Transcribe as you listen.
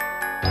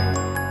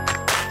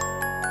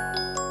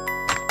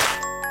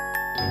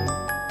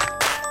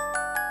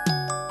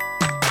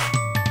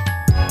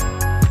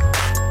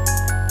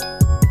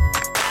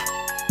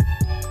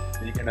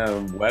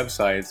of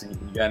websites, you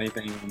got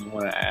anything you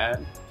want to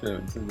add to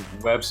the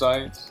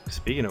websites?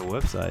 Speaking of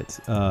websites,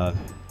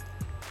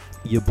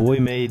 your boy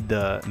made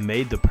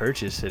the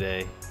purchase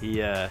today.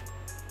 I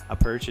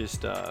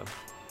purchased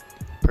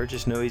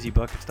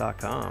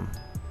noeasybuckets.com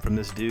from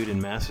this dude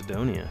in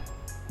Macedonia.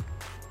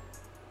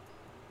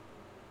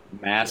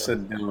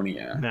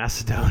 Macedonia.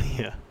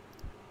 Macedonia.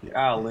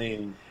 Golly.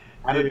 Dude,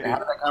 How did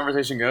that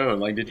conversation go?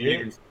 Like, did you it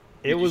even?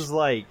 it Did you? was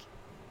like,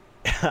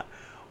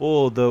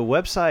 well, the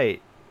website,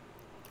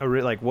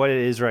 like what it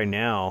is right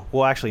now.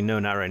 Well, actually, no,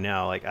 not right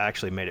now. Like, I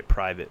actually made it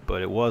private,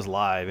 but it was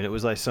live, and it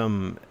was like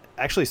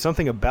actually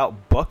something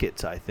about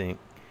buckets, I think,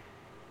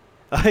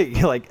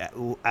 like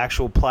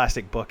actual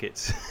plastic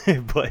buckets,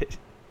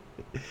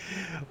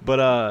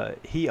 but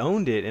he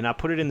owned it, and I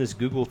put it in this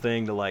Google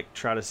thing to like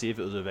try to see if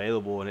it was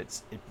available, and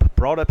it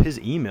brought up his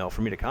email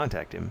for me to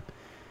contact him.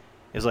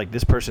 It's like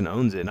this person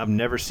owns it, and I've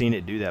never seen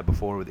it do that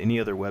before with any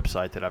other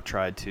website that I've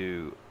tried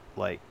to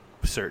like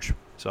search.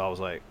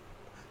 So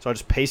I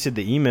just pasted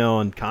the email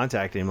and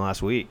contacted him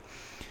last week,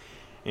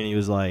 and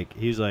he's like,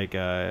 yeah,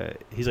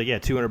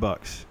 $200,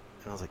 and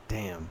I was like,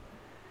 damn.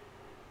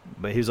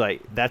 But he was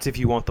like, that's if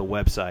you want the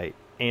website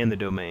and the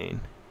domain,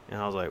 and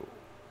I was like,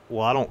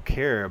 well, I don't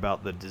care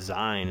about the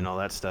design and all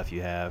that stuff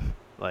you have.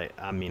 Like,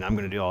 I mean, I'm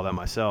gonna do all that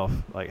myself.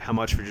 Like, how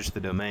much for just the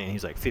domain?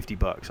 He's like,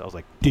 $50. I was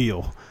like,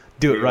 deal,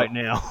 do it right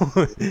now.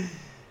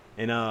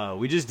 And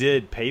we just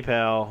did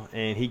PayPal,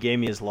 and he gave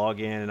me his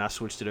login, and I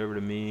switched it over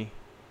to me.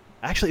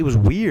 Actually, it was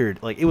weird.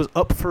 Like, the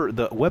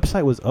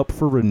website was up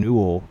for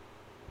renewal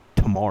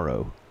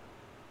tomorrow,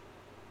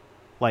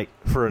 like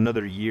for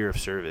another year of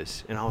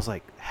service. And I was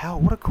like, how?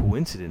 What a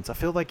coincidence! I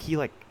feel like he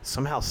like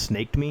somehow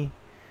snaked me.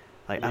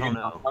 Like, I Yeah, don't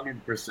know.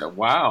 100%.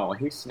 Wow,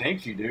 he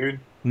snaked you, dude.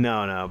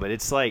 No, no, but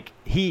it's like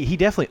he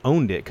definitely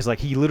owned it, because like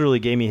he literally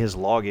gave me his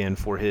login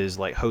for his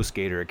like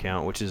HostGator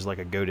account, which is like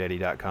a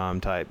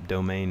GoDaddy.com type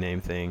domain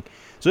name thing.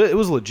 So it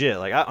was legit.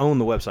 Like, I own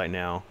the website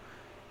now,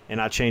 and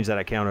I changed that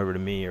account over to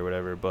me or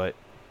whatever.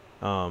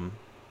 Um,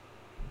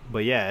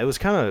 but yeah, it was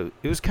kind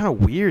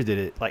of weird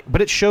that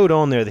but it showed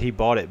on there that he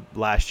bought it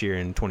last year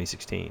in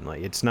 2016.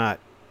 Like,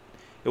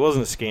 it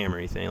wasn't a scam or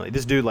anything. Like,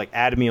 this dude like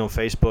added me on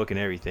Facebook and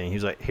everything. He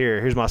was like,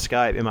 here's my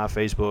Skype and my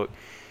Facebook,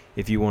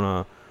 if you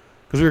wanna.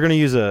 Because we were going to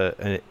use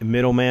a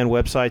middleman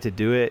website to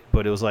do it,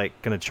 but it was like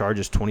going to charge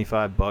us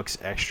 $25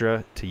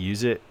 extra to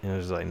use it, and I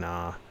was like,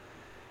 nah.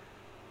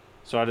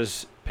 So I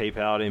just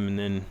PayPal'd him, and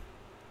then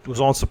was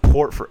on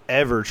support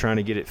forever trying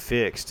to get it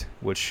fixed,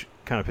 which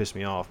kind of pissed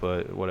me off,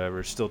 but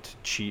whatever. It's still too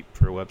cheap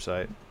for a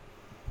website.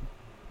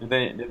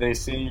 Did they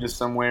send you to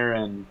somewhere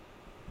in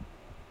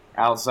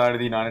outside of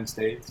the United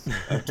States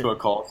to a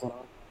call center?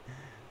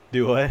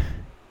 Do what?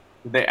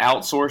 Did they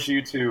outsource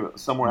you to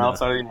somewhere No.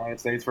 outside of the United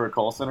States for a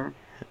call center?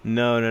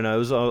 No, no, no. It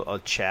was a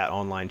chat,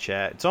 online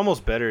chat. It's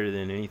almost better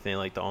than anything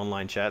like the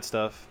online chat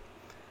stuff.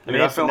 I Dude,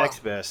 mean, it's the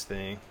next best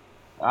thing.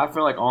 I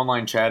feel like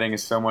online chatting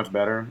is so much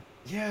better.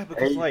 Yeah,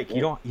 because Hey, like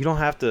you don't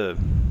have to.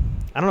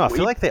 I don't know. I feel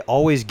we like they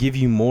always give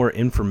you more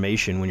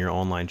information when you're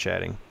online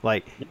chatting.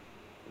 Like,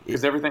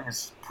 because everything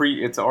is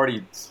it's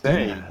already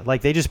saved. yeah,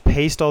 like they just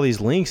paste all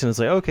these links, and it's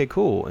like, okay,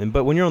 cool.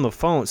 But when you're on the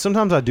phone,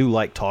 sometimes I do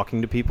like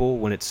talking to people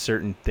when it's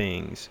certain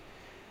things.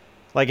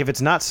 Like, if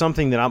it's not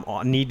something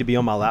that need to be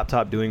on my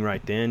laptop doing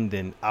right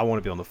then I want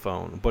to be on the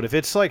phone. But if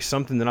it's like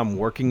something that I'm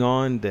working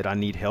on that I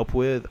need help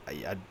with,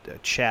 I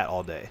chat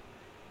all day.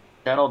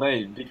 Chat all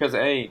day because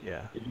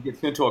Yeah. if you get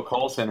sent to a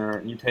call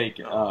center, you take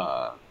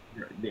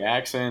the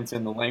accents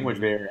and the language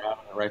Hmm. barrier out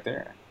of it right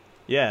there.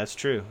 Yeah, that's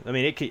true. I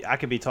mean, I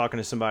could be talking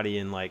to somebody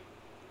in like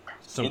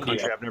some India.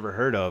 country I've never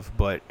heard of,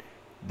 but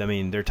I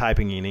mean, they're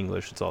typing in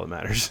English. That's all that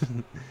matters.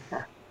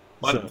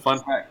 Fun, So, fun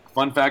fact.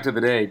 Fun fact of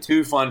the day.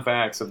 Two fun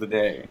facts of the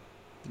day.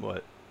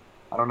 what?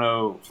 I don't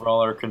know for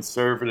all our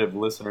conservative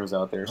listeners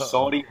out there. Uh-oh.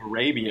 Saudi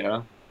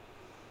Arabia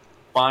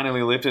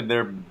finally lifted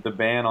the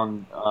ban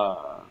on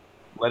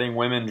letting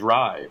women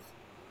drive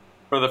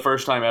for the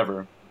first time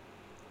ever.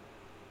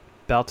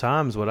 About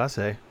time is what I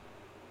say.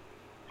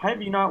 How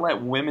have you not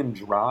let women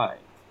drive?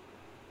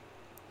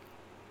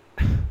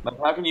 Like,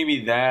 how can you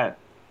be that?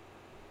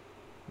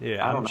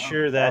 Yeah, I I'm don't know.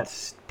 sure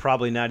that's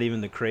probably not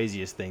even the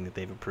craziest thing that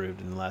they've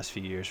approved in the last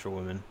few years for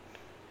women.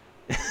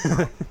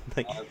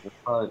 Like,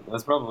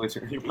 That's probably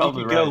true. You're you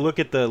probably could go right. look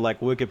at the like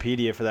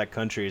Wikipedia for that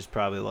country is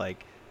probably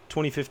like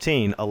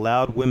 2015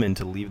 allowed women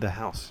to leave the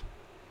house.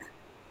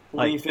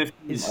 Like,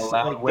 2015 it's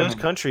allowed like those women.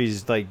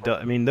 countries like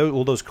I mean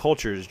those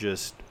cultures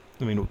just,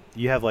 I mean,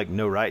 you have like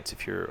no rights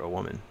if you're a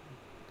woman.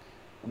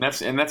 And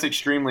that's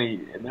extremely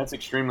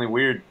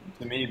weird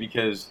to me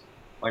because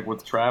like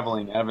with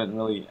traveling, I haven't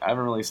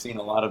really seen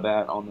a lot of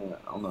that on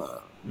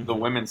the Hmm.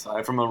 women's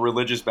side from a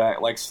religious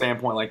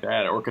standpoint like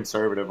that or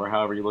conservative or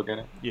however you look at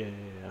it. Yeah, yeah,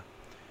 yeah.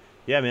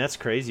 Yeah, I mean that's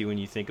crazy when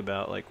you think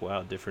about like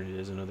wow, different it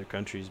is in other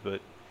countries, but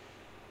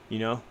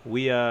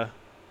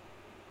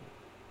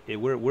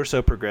we're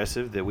so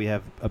progressive that we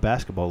have a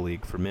basketball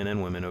league for men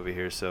and women over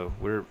here. So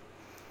we're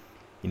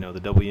the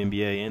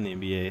WNBA and the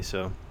NBA.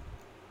 So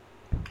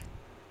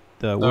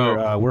So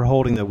we're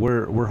holding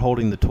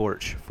the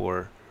torch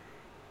for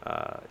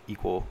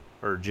equal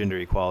or gender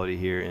equality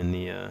here in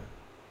the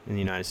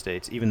United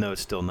States, even though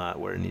it's still not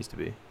where it needs to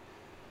be.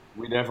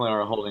 We definitely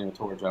are holding a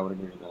torch. I would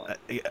agree with that.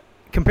 Yeah,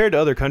 compared to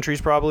other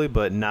countries, probably,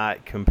 but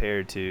not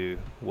compared to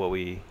what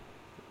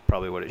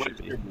it should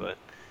be. But,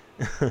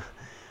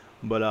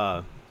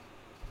 but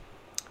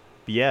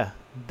yeah,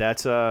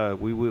 that's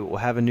we will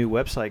have a new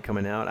website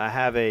coming out. I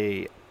have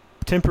a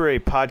temporary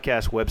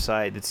podcast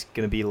website that's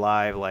going to be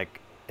live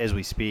like as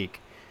we speak,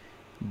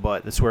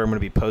 but that's where I'm going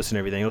to be posting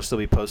everything. It'll still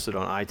be posted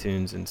on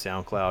iTunes and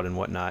SoundCloud and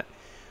whatnot,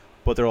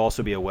 but there'll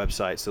also be a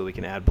website so we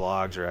can add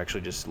blogs or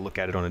actually just look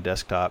at it on a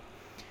desktop.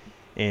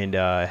 And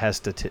it has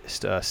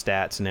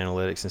stats and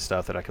analytics and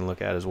stuff that I can look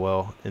at as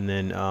well. And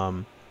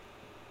then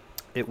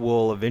it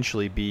will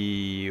eventually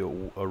be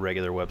a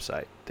regular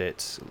website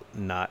that's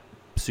not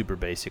super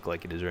basic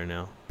like it is right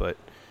now. But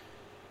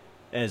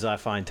as I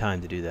find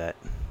time to do that,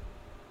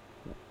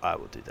 I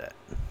will do that.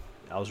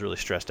 I was really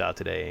stressed out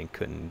today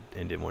and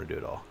didn't want to do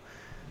it all.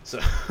 So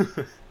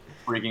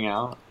freaking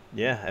out.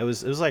 Yeah, it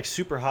was like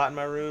super hot in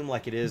my room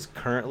like it is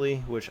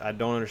currently, which I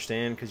don't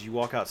understand because you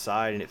walk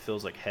outside and it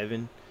feels like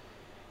heaven.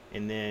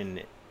 And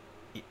then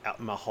out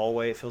in my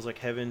hallway, it feels like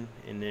heaven.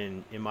 And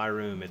then in my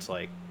room, it's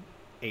like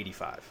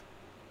 85.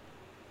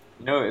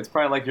 You know, it's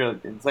probably like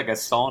it's like a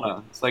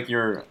sauna. It's like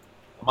it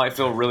might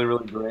feel really,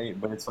 really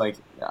great, but it's like,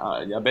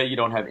 I bet you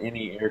don't have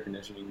any air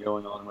conditioning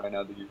going on right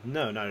now, do you?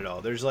 No, not at all.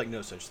 There's like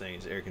no such thing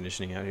as air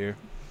conditioning out here.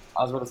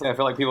 I was about to say, I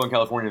feel like people in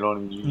California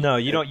don't even use No,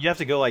 you don't. You have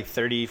to go like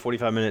 30,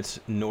 45 minutes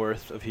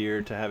north of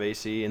here to have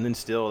AC. And then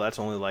still, that's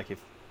only like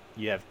if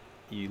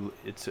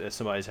it's at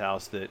somebody's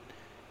house that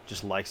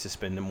just likes to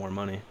spend more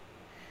money,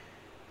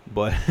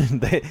 but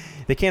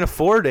they can't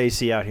afford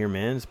AC out here,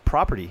 man. It's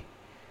property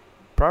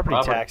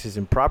taxes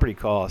and property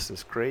costs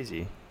is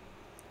crazy.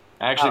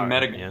 I actually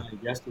met a guy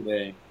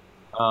yesterday.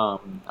 I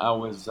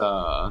was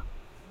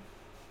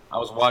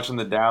watching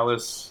the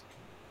Dallas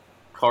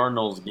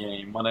Cardinals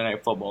game, Monday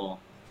Night Football,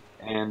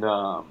 and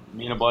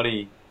me and a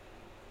buddy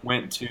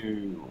went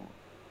to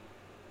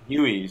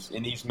Huey's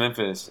in East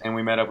Memphis, and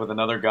we met up with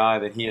another guy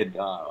that he had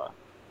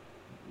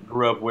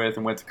grew up with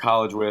and went to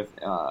college with.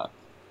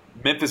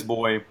 Memphis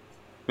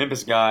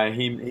guy.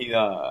 He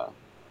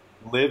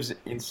lives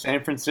in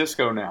San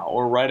Francisco now,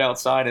 or right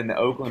outside in the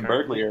Oakland,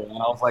 Berkeley area. And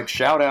I was like,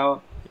 shout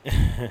out.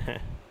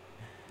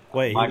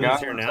 Wait, he lives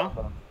here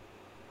now?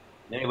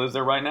 Yeah, he lives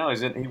there right now.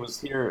 He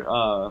was here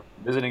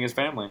visiting his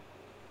family.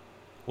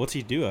 What's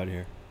he do out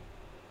here?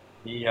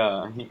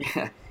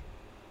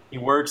 He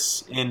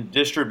works in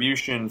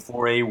distribution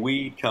for a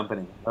weed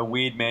company, a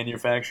weed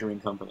manufacturing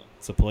company.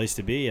 It's a place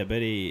to be. I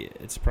bet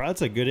it's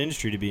a good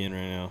industry to be in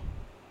right now.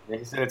 Yeah,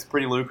 he said it's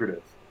pretty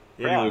lucrative.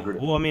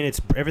 Lucrative. Well, I mean,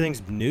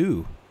 everything's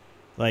new.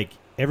 Like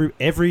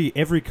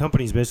every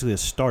company is basically a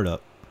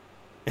startup.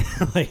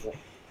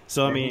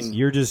 So I mean,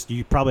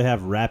 you probably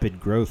have rapid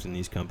growth in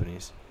these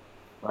companies.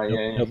 Right.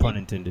 No pun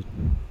intended.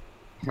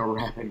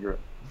 Rapid growth.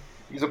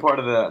 He's a part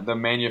of the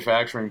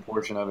manufacturing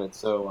portion of it,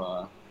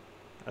 so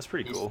that's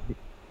pretty cool.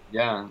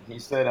 Yeah, he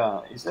said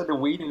the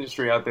weed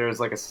industry out there is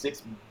like a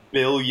 $6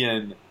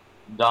 billion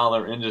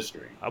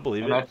industry. I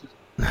believe it.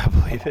 I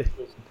believe it.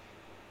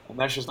 And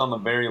that's just on the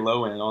very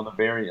low end.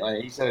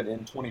 He said in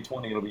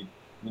 2020 it'll be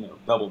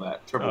double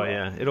that, triple that. Oh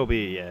yeah, it'll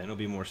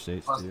be more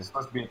states too. It's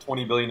supposed to be a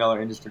 $20 billion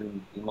industry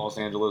in Los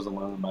Angeles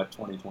alone by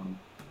 2020.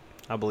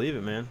 I believe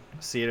it, man.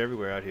 I see it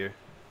everywhere out here.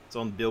 It's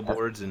on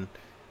billboards and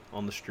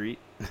on the street.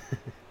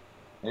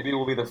 Maybe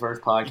we'll be the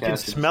first podcast. You can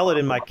smell it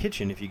in my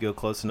kitchen if you go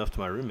close enough to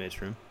my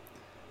roommate's room.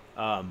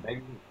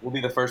 Maybe we'll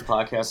be the first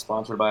podcast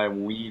sponsored by a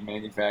weed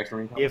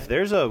manufacturing company. If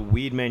there's a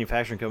weed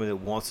manufacturing company that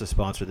wants to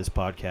sponsor this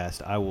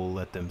podcast, I will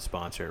let them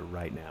sponsor it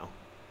right now.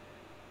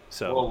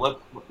 So, well,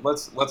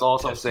 let's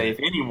also say if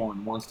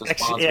anyone wants to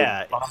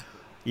sponsor,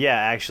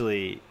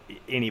 actually,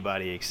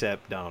 anybody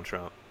except Donald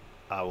Trump,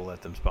 I will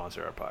let them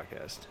sponsor our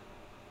podcast.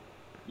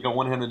 You don't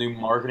want him to do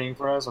marketing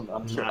for us?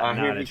 I'm sure.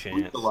 Not a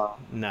chance.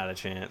 Not a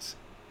chance.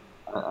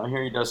 I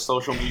hear he does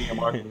social media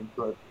marketing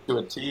to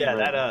a T.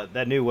 Yeah,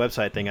 that new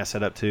website thing I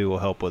set up too will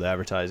help with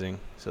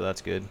advertising, so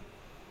that's good.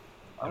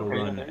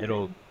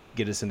 It'll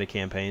get us into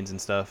campaigns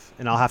and stuff,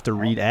 and I'll have to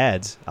read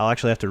ads. I'll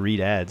actually have to read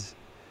ads.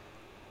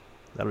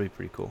 That'll be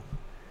pretty cool.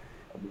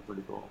 That'd be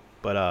pretty cool.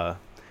 But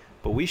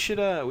we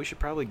should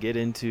probably get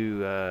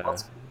into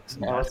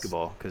some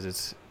basketball because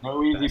it's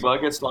no easy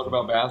buckets. Talk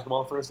about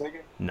basketball for a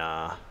second.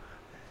 Nah.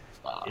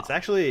 It's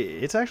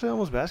actually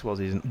almost basketball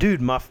season, dude.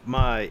 My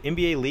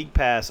NBA League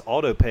Pass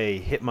auto pay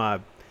hit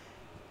my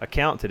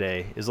account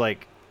today. Is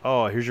like,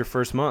 oh, here's your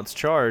first month's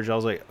charge. I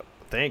was like,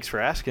 thanks for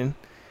asking.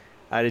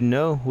 I didn't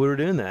know we were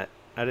doing that.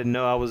 I didn't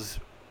know I was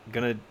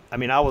gonna. I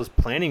mean, I was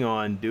planning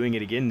on doing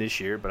it again this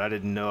year, but I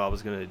didn't know I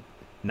was gonna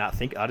not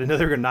think. I didn't know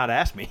they were gonna not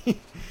ask me.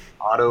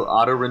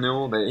 auto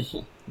renewal.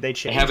 They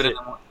changed it.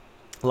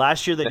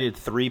 Last year they did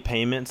 3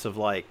 payments of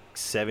like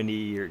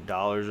 $70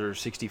 or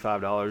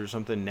 $65 or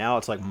something. Now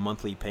it's like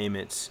monthly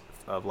payments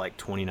of like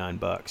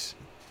 $29.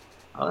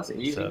 Oh, that's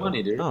easy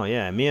money, dude. Oh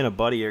yeah, me and a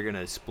buddy are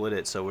gonna split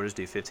it, so we'll just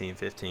do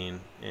 15-15,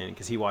 and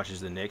because he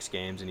watches the Knicks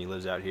games and he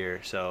lives out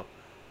here, so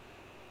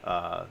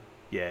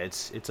Yeah,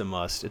 it's a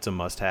must. It's a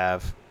must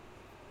have.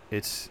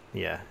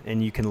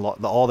 And you can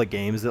all the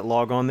games that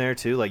log on there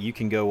too. Like you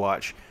can go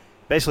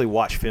basically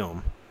watch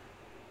film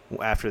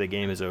after the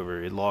game is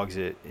over. It logs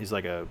it. It's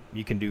like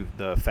you can do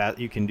the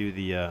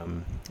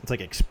it's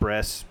like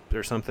Express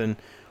or something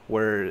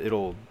where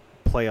it'll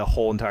play a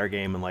whole entire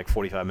game in like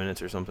 45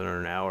 minutes or something, or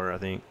an hour. I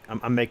think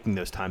I'm making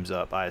those times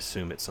up. I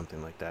assume it's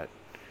something like that.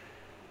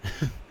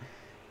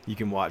 You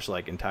can watch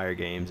like entire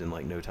games in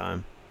like no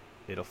time.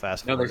 It'll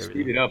fast No, forward they speed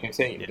everything. it up. They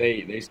say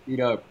Yeah. they speed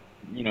up.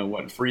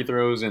 What free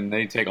throws and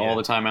they take all Yeah.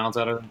 the timeouts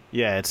out of it.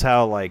 Yeah, it's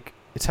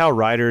how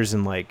writers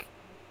and like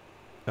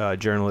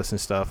journalists and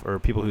stuff, or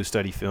people who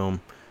study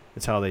film,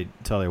 it's how they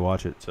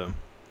watch it. So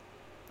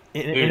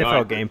Dude, all NFL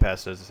right. Game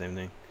Pass does the same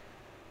thing.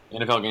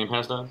 NFL Game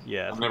Pass does.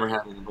 Yeah, I've never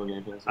had NFL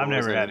Game Pass. I've What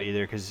was never had that?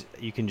 either because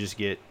you can just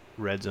get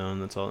Red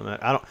Zone. That's all that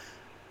matters.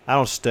 I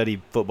don't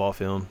study football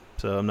film,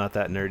 so I'm not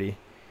that nerdy.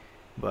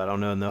 But I don't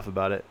know enough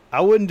about it.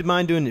 I wouldn't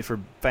mind doing it for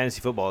fantasy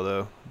football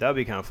though. That would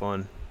be kind of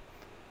fun.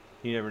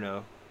 You never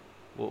know.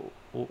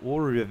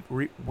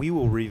 We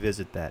will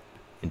revisit that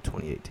in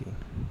 2018.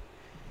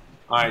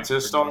 All right, so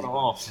to start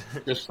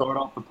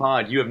off the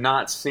pod, you have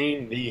not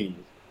seen these.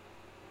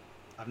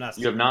 I've not.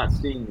 You have not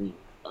seen these.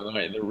 All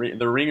right,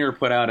 the Ringer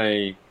put out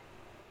a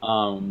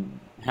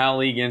how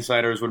league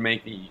insiders would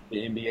make the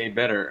NBA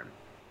better.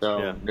 So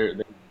Yeah.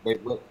 they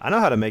I know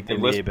how to make the Hey,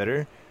 NBA listen.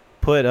 better.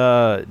 Put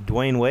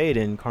Dwayne Wade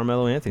and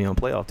Carmelo Anthony on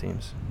playoff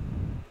teams.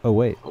 Oh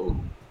wait,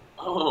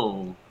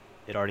 oh,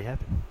 it already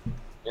happened.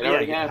 it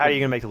already Yeah, happened. how are you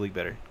gonna make the league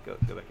better? Go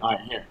back. All right,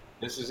 here.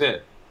 This is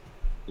it.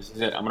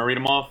 I'm gonna read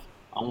them off.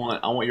 I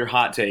want your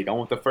hot take. I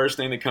want the first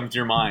thing that comes to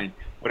your mind.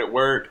 Would it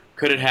work?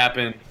 Could it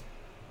happen?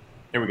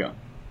 Here we go.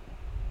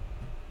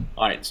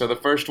 All right. So the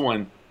first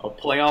one, a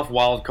playoff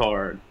wild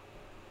card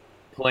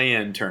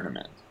play-in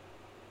tournament.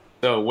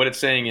 So what it's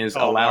saying is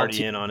Oh, I'm allow already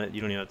te- in on it. You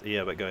don't even.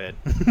 Yeah, but go ahead.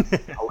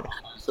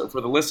 So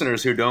for the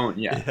listeners who don't,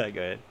 yeah, go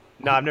ahead.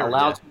 No, I've never.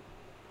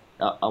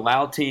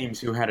 allow teams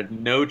who had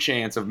no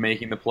chance of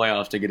making the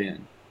playoffs to get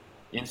in,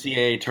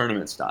 NCAA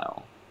tournament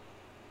style.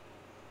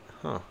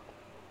 Huh.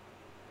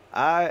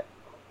 I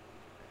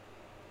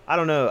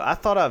don't know. I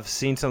thought I've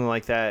seen something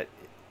like that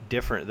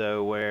different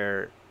though,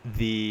 where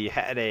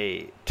had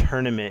a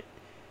tournament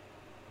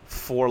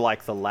for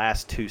like the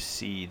last two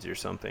seeds or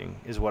something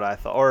is what I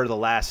thought, or the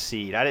last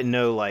seed. I didn't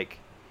know like.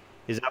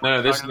 Is that what No,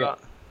 you're this talking about?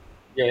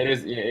 Yeah, it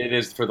is. Yeah, it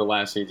is for the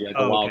last seed. Yeah,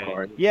 the wild Okay.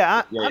 card.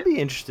 Yeah, Yeah, I'd be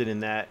interested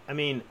in that. I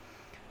mean,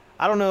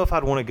 I don't know if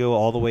I'd want to go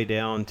all the way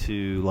down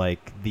to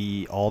like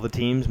all the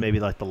teams, maybe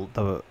like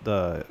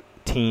the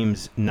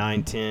teams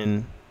 9,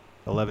 10,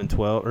 11,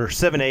 12, or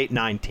 7, 8,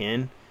 9,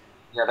 10.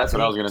 yeah, that's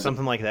what I was gonna say.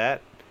 Something like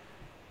that.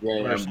 Yeah,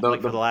 Or yeah.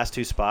 like for the last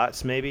two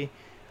spots, maybe.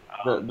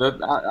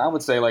 I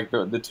would say like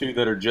the two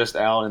that are just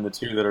out and the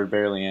two that are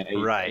barely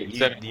in. Right. Eight,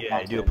 seven, You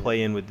do a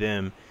play in with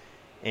them,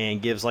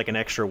 and gives like an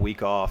extra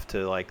week off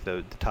to like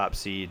the top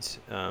seeds.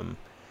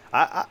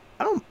 I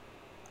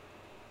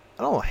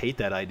don't hate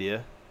that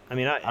idea. I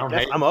mean,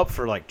 I'm up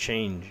for like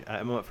change.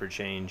 I'm up for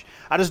change.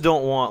 I just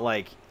don't want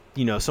like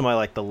somebody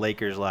like the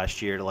Lakers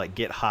last year to like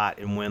get hot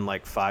and win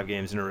like 5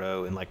 games in a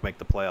row and like make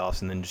the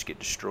playoffs and then just get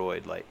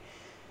destroyed. Like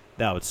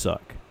that would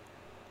suck.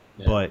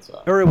 Yeah,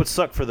 Or it would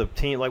suck for the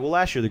team. Like, well,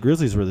 last year the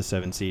Grizzlies were the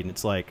 7th seed, and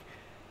it's like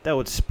that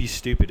would be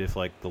stupid if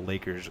like the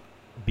Lakers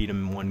beat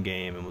them in one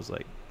game and was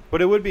like.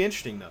 But it would be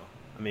interesting though.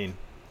 I mean,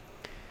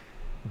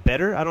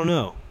 better? I don't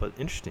know, but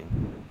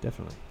interesting,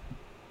 definitely.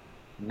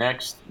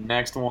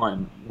 next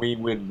one, we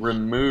would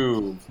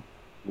remove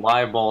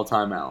live ball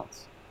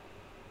timeouts.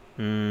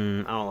 I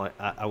don't like.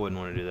 I wouldn't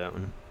want to do that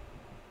one.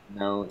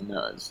 No.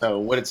 So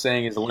what it's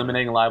saying is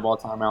eliminating live ball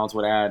timeouts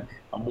would add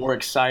a more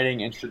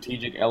exciting and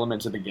strategic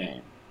element to the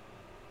game.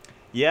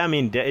 Yeah, I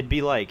mean, it'd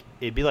be like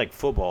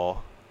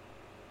football,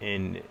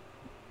 and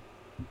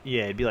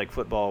yeah, it'd be like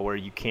football where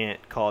you can't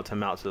call a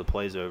timeout till the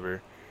play's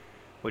over.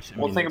 Which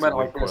Well, think that's about a it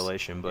weird like this.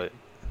 correlation, but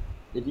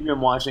If you've been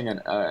watching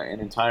an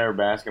entire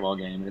basketball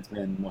game and it's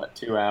been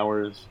 2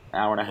 hours,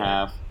 hour and a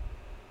half,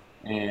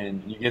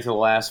 and you get to the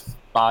last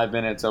 5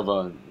 minutes of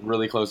a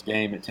really close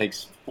game, it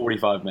takes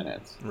 45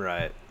 minutes.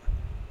 right.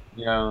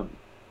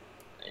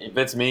 If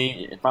it's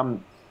me,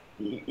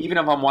 even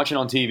if I'm watching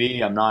on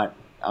TV,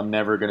 I'm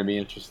never going to be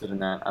interested in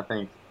that. I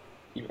think,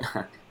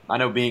 I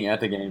know being at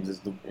the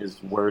games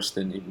is worse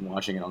than even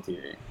watching it on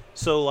TV.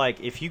 So like,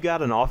 if you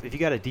got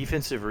a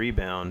defensive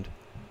rebound,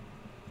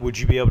 would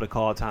you be able to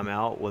call a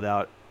timeout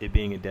without it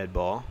being a dead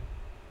ball?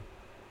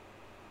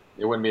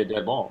 It wouldn't be a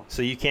dead ball.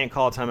 So you can't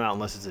call a timeout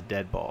unless it's a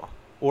dead ball,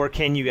 or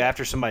can you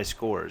after somebody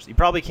scores? You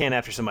probably can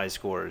after somebody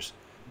scores.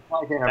 You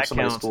probably can't have That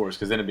somebody counts. scores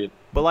because then it'd be.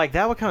 But like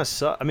that would kind of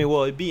suck. I mean,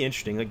 well, it'd be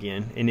interesting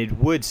again, and it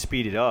would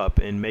speed it up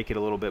and make it a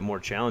little bit more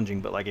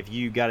challenging. But like if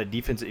you got a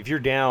defense, if you're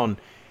down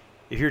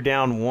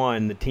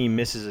 1, the team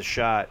misses a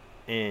shot,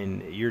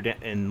 and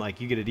and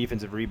like you get a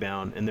defensive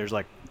rebound, and there's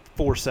like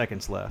 4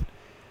 seconds left.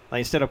 Like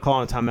instead of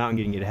calling a timeout and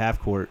getting it half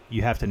court,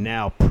 you have to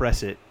now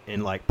press it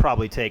and like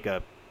probably take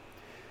a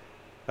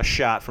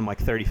shot from like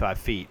 35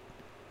 feet,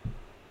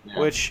 Yeah.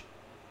 which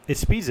it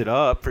speeds it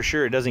up for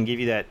sure. It doesn't give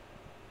you that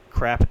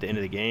crap at the end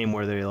of the game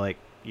where they like,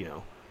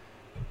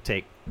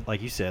 take,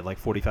 like you said, like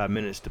 45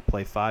 minutes to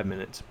play 5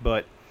 minutes.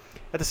 But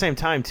at the same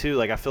time too,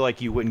 like I feel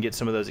like you wouldn't get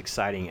some of those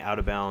exciting out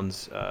of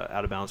bounds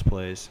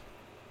plays.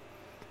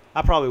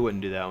 I probably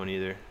wouldn't do that one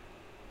either.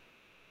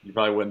 You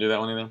probably wouldn't do that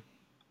one either.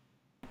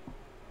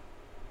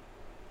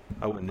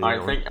 I wouldn't do that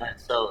I think one.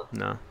 so.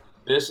 No.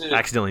 This is I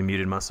accidentally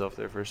muted myself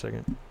there for a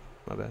second.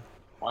 My bad.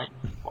 why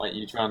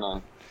you trying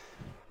to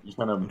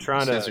I'm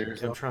trying censor to.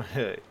 yourself? I'm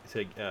trying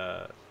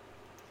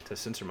to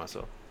censor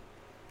myself.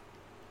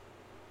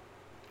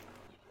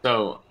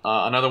 So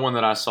another one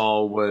that I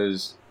saw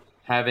was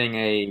having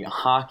a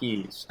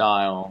hockey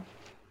style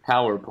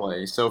power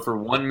play. So for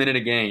 1 minute a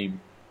game,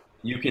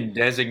 you can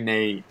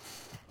designate,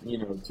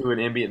 to an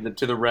NBA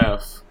to the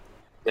ref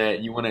that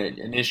you want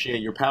to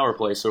initiate your power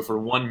play. So for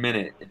 1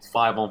 minute, it's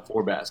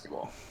 5-on-4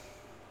 basketball.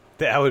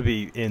 That would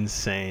be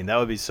insane. That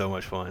would be so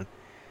much fun.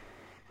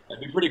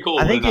 That'd be pretty cool.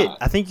 Would it not?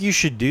 I think you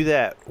should do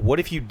that. What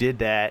if you did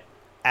that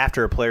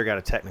after a player got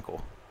a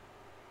technical?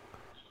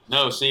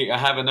 No, see, I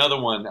have another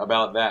one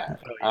about that.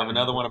 I have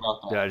another one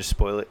about Did that. I just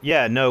spoil it?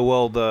 Yeah, no.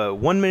 Well, the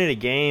 1 minute a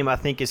game, I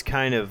think, is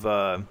kind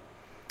of.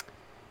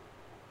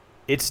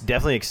 It's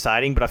definitely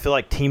exciting, but I feel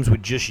like teams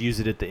would just use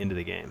it at the end of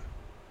the game.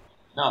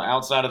 No,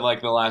 outside of like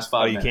the last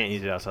Oh, 5 you minutes. can't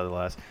use it outside the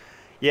last.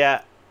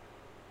 Yeah,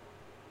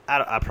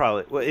 I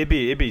probably. Well, it'd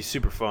be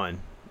super fun.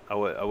 I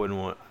wouldn't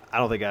want. I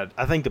don't think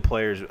I think the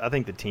players. I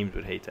think the teams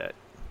would hate that.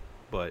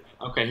 But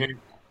Okay, here.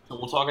 So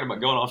we're talking about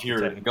going off your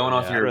technically, going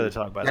off yeah, your. I'd rather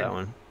talk about that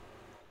one.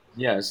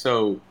 Yeah,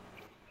 so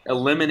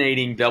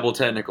eliminating double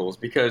technicals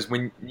because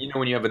when you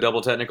have a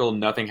double technical,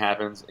 nothing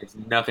happens. It's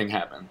nothing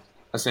happens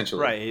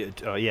essentially.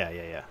 Right.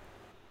 Yeah.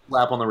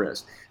 Slap on the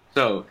wrist.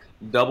 So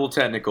double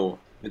technical.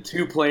 The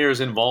two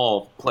players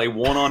involved play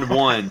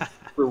 1-on-1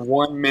 for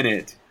 1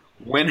 minute.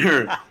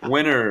 Winner.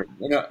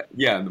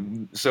 Yeah.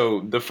 So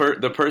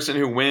the person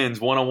who wins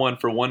 1-on-1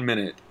 for 1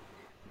 minute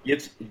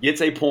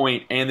gets a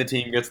point, and the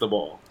team gets the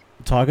ball.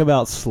 Talk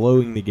about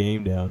slowing the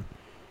game down.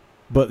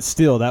 But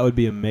still, that would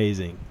be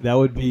amazing. That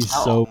would be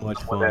so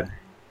much fun.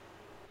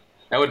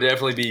 That would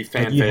definitely be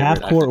fan Like you favorite.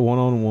 half court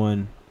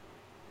 1-on-1.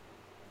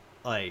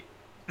 Like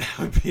that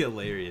would be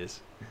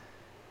hilarious.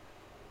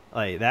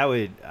 Like that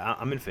would.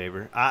 I'm in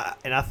favor.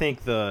 I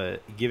think the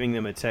giving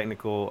them a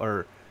technical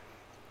or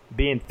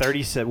being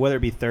 30, whether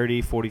it be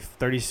 30, 40,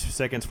 30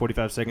 seconds,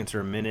 45 seconds, or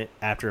a minute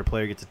after a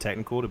player gets a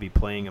technical to be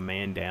playing a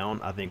man down,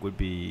 I think would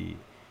be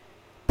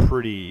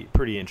pretty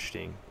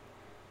interesting.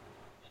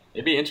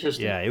 It'd be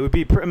interesting. Yeah, it would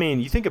be. I mean,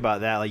 you think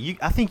about that. Like,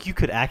 I think you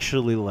could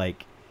actually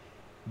like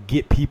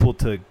get people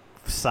to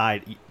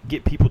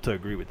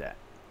agree with that.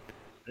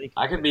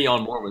 I could be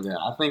on board with that.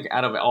 I think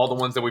out of all the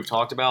ones that we've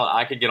talked about,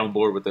 I could get on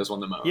board with this one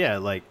the most. Yeah,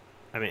 like,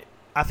 I mean,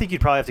 I think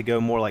you'd probably have to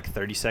go more like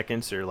 30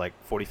 seconds or like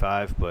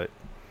 45, but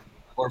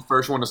Or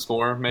first one to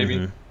score, maybe.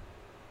 Mhm.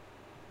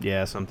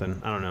 Yeah,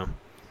 something. I don't know.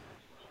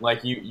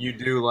 Like you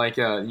do like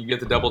you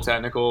get the double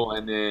technical,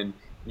 and then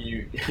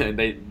you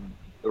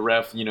the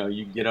ref,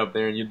 you get up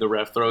there and the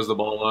ref throws the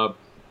ball up,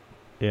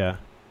 Yeah.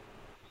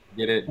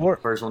 get it, Or-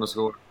 first one to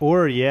score.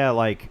 Or yeah,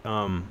 like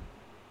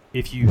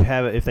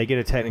if they get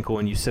a technical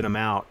and you sit them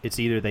out, it's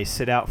either they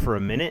sit out for a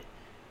minute,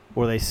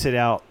 or they sit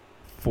out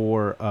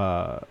for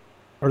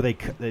or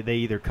they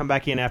either come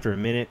back in after a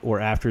minute or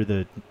after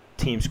the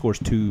team scores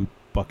 2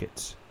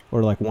 buckets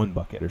or like 1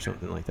 bucket or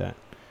something like that.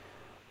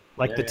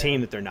 Like the Yeah.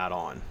 team that they're not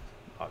on,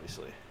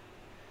 obviously.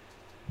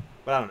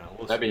 But I don't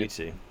know. That'd be- We'll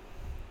see.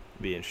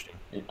 Be interesting.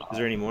 Is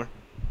there any more?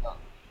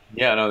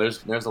 Yeah, no, there's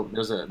a few Let's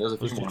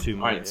do more. 2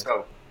 more, All right, yeah.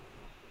 so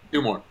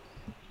 2 more.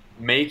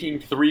 Making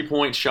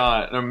 3-point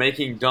shot or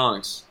making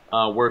dunks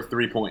worth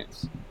 3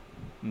 points.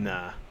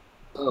 Nah.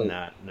 So,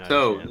 Nah.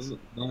 So chance.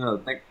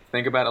 no,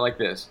 think about it like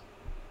this: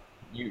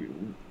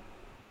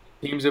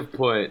 teams have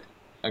put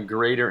a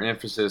greater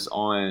emphasis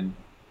on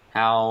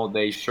how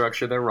they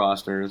structure their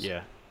rosters,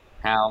 Yeah.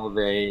 how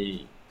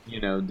they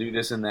do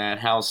this and that.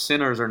 How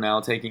centers are now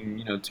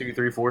taking 2,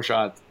 3, 4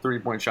 shots,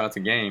 3-point shots a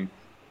game.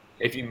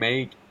 If you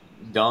make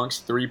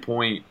dunks 3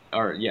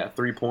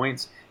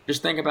 points,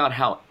 just think about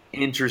how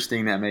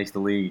interesting that makes the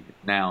league.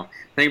 Now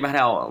think about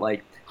how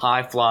like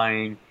high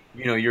flying.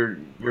 You're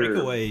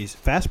Breakaways,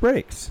 fast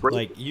breaks. Break-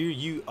 Like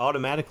you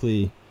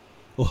automatically.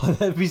 Well,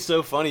 that'd be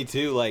so funny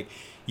too. Like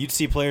you'd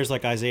see players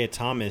like Isaiah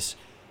Thomas,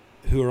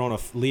 who are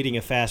leading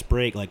a fast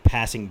break, like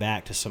passing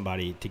back to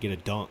somebody to get a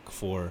dunk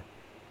for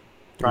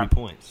 3 Right.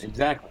 points.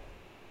 Exactly.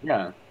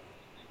 Yeah.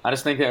 I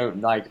just think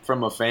that, like,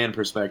 from a fan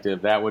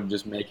perspective, that would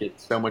just make it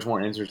so much more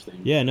interesting.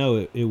 Yeah,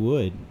 no, it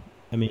would.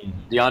 I mean,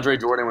 DeAndre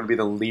Jordan would be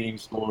the leading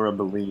scorer of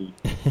the league.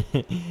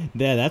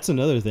 yeah, that's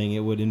another thing. It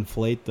would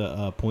inflate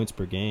the points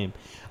per game.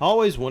 I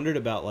always wondered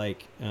about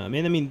like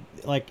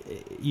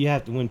you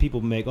have to, when people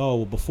make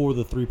before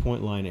the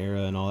 3-point line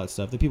era and all that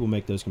stuff. The people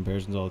make those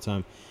comparisons all the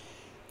time.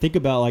 Think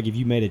about like if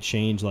you made a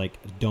change like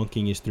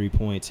dunking is 3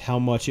 points, how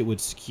much it would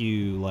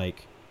skew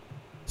like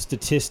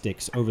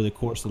statistics over the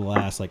course of the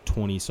last like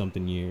 20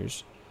 something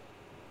years.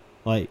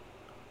 Like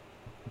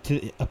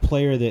to a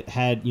player that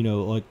had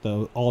like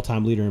the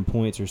all-time leader in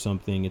points or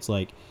something, it's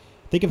like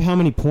Think of how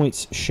many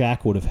points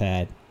Shaq would have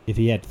had if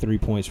he had 3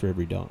 points for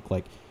every dunk.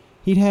 Like,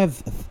 he'd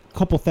have a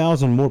couple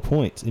thousand more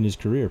points in his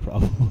career,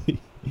 probably.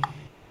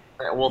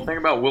 Well, think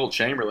about Wilt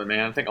Chamberlain,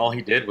 man. I think all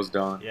he did was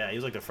dunk. Yeah, he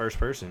was like the first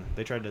person.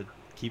 They tried to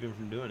keep him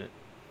from doing it.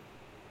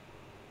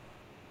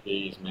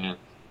 Jeez, man.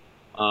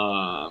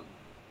 Um,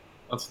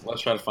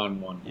 let's try to find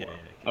one more.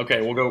 Yeah.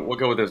 Okay, we'll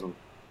go with this one.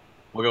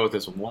 We'll go with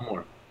this one. One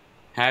more.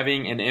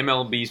 Having an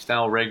MLB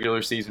style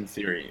regular season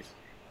series.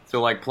 So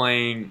like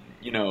playing,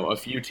 a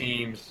few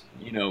teams,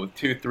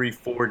 2, 3,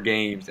 4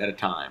 games at a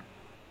time.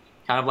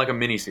 Kind of like a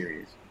mini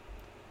series.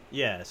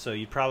 Yeah, so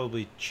you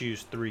probably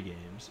choose 3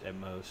 games at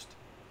most.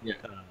 Yeah.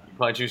 You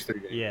probably choose 3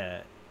 games.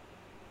 Yeah,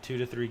 2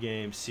 to 3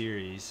 game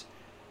series.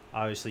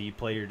 Obviously, you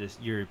play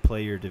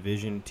your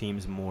division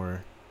teams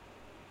more,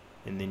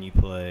 and then you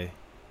play.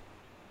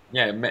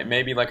 Yeah,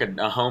 maybe like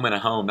a home and a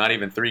home, not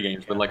even 3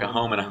 games, but like a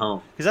home and a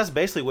home. Because that's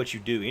basically what you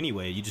do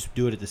anyway. You just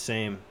do it at the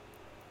same.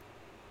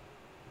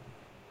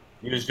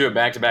 You just do it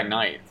back-to-back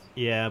nights.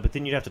 Yeah, but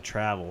then you'd have to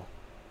travel.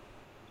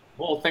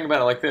 Well, think about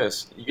it like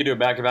this: you could do it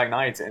back-to-back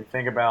nights, and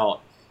think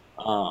about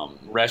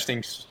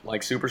resting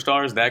like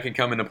superstars. That could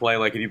come into play.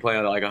 Like if you play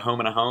like a home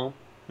and a home,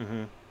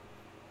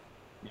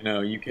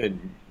 Mm-hmm. you could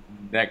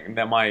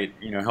that might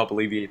help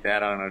alleviate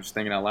that. I don't know, just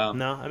thinking out loud.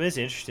 No, I mean it's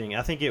interesting.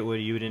 I think you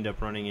would end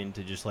up running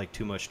into just like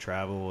too much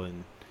travel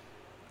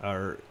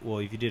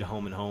if you did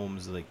home and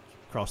homes like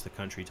across the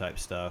country type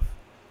stuff,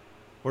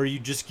 or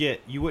you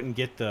wouldn't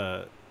get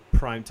the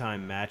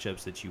primetime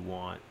matchups that you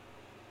want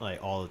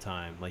like all the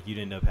time. Like you'd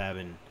end up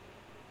having.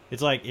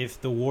 It's like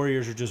if the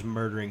Warriors are just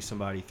murdering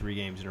somebody 3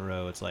 games in a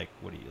row. It's like,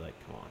 what do you like?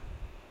 Come on,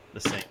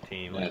 the same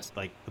team. Yes.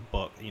 Like the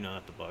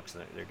not the Bucks.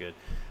 They're good.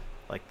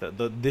 Like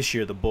the this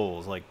year the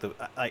Bulls. Like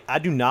I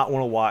do not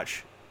want to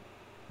watch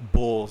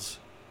Bulls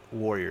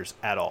Warriors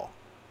at all.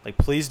 Like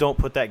please don't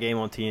put that game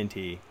on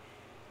TNT.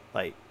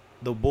 Like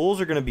the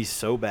Bulls are going to be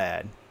so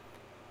bad,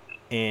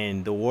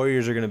 and the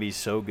Warriors are going to be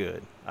so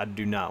good. I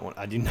do not want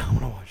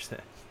to watch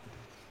that.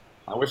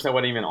 I wish that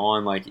wasn't even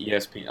on like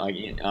ESPN, like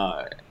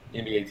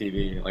NBA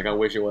TV. Like I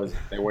wish it was.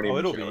 They weren't even.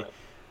 It'll showing be. it.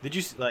 Did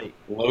you like?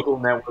 Local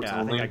networks Yeah, I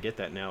only. think I get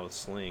that now with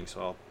Sling,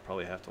 so I'll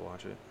probably have to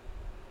watch it.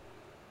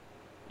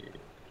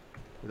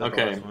 Is that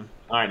the Okay. last one?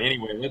 All right.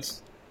 Anyway,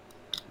 let's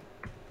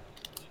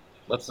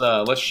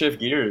shift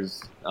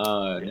gears. You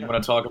want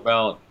to talk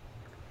about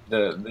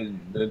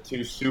the 2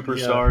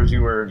 superstars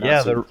you were?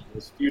 Yeah,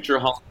 future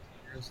Hall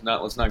of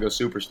Famers. Let's not go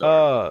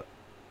superstar.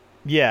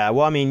 Yeah.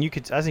 Well, I mean,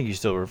 I think you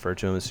still refer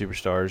to them as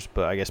superstars,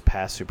 but I guess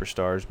past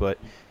superstars. But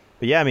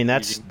yeah, I mean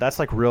that's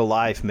like real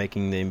life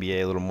making the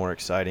NBA a little more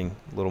exciting,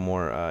 a little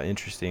more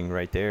interesting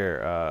right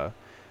there.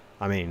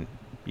 I mean,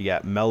 you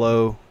got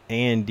Melo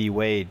and D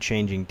Wade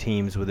changing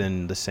teams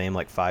within the same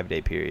like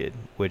 5-day period,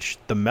 which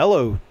the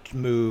Melo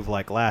move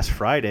like last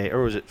Friday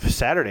or was it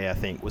Saturday I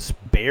think was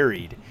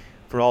buried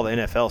for all the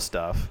NFL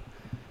stuff.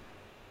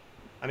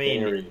 I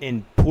mean, Buried.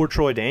 and poor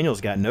Troy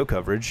Daniels got no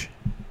coverage.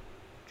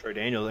 Troy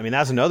Daniels, I mean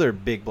that's another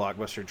big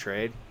blockbuster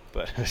trade,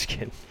 but I was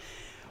kidding.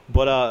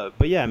 But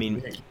yeah, I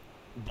mean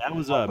that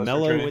was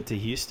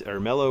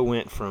Melo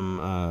went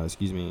from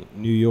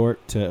New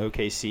York to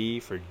OKC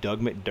for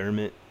Doug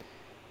McDermott,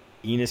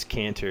 Enes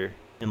Kanter,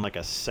 and like a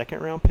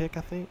 2nd-round pick,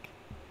 I think.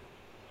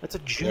 That's a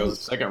joke. It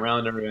was a 2nd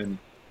rounder and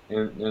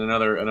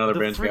another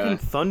bench The guy. freaking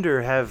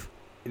Thunder have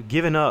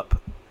given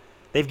up.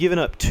 They've given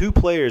up 2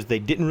 players they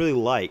didn't really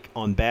like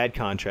on bad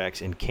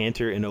contracts in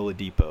Kanter and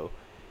Oladipo,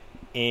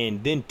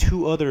 and then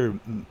 2 other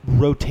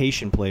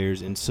rotation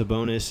players in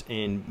Sabonis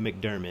and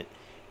McDermott.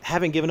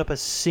 Haven't given up a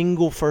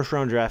single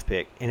first-round draft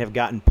pick and have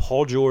gotten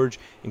Paul George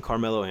and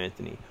Carmelo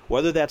Anthony.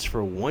 Whether that's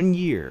for 1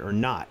 year or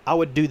not, I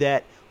would do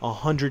that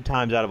 100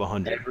 times out of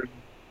 100.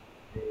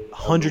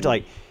 100,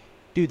 like,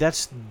 dude,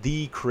 that's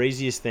the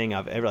craziest thing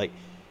I've ever, like,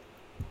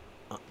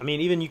 I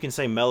mean, even you can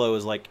say Melo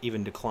is, like,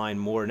 even declined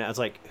more. Now it's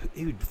like,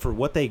 dude, for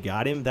what they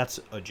got him,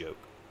 that's a joke.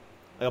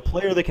 Like, a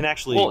player that can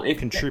actually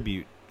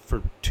contribute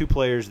for 2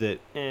 players that,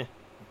 I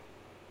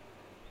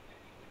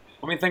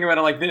mean, think about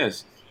it like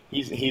this.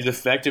 He's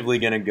effectively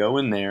going to go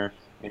in there,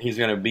 and he's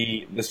going to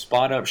be the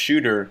spot-up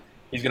shooter.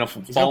 He's going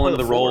to fall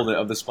into the role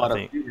of the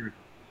spot-up shooter.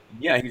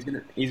 Yeah, he's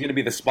gonna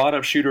be the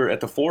spot-up shooter at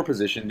the 4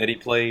 position that he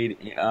played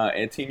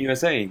at Team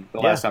USA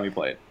the last time he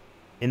played.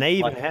 And they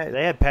even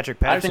had Patrick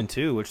Patterson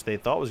too, which they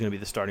thought was going to be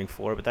the starting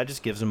 4, but that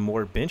just gives them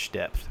more bench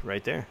depth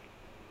right there.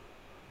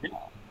 Yeah,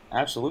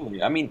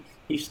 absolutely. I mean,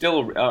 he's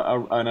still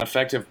an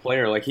effective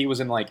player. Like he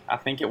was in I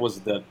think it was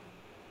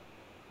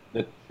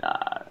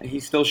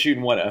he's still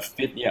shooting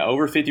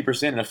over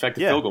 50% in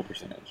effective field goal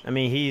percentage. I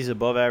mean, he's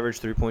above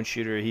average 3-point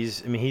shooter.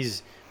 He's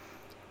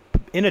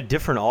in a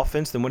different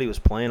offense than what he was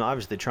playing.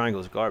 Obviously, the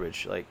triangle is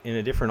garbage. Like in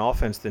a different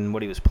offense than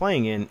what he was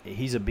playing in,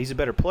 he's a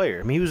better player.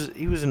 I mean,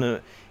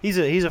 he's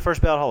a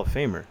first ballot Hall of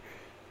Famer.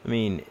 I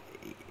mean,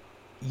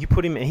 you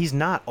put him. He's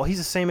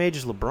the same age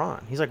as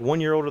LeBron. He's like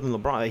 1 year older than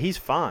LeBron. Like, he's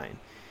fine.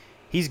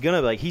 He's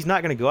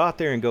not gonna go out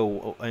there and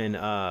go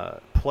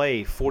and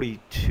play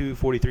 42,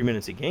 43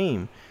 minutes a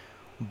game.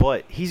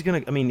 But he's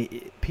gonna. I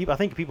mean, I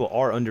think people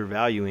are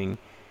undervaluing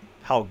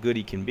how good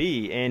he can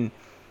be. And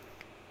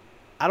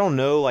I don't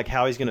know like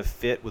how he's going to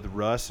fit with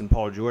Russ and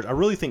Paul George. I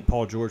really think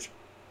Paul George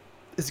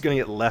is going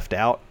to get left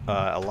out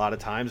a lot of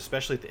times,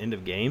 especially at the end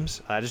of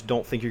games. I just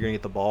don't think you're going to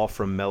get the ball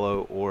from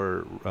Melo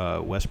or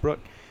Westbrook.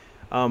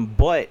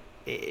 But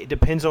it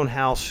depends on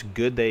how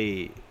good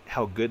they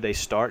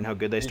start and how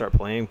good they start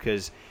playing.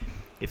 Because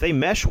if they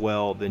mesh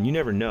well, then you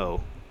never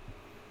know.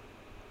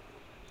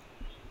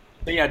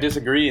 I think I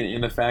disagree in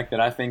the fact that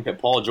I think that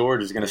Paul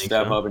George is going to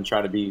step up and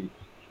try to be.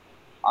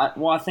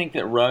 I think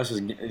that Russ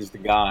is the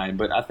guy,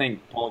 but I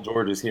think Paul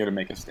George is here to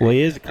make a statement. Well,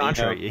 he is a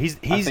contract.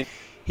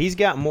 He's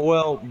got more.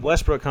 Well,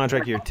 Westbrook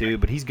contract year too,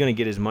 but he's going to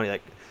get his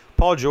like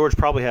Paul George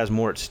probably has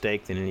more at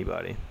stake than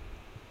anybody.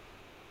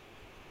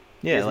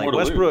 Yeah, like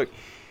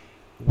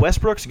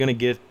Westbrook's going to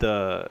get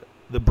the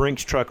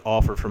Brinks truck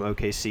offer from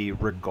OKC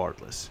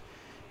regardless.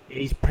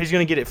 He's going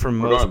to get it from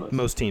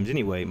most teams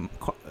anyway.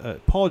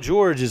 Paul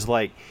George is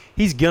like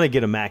he's going to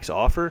get a max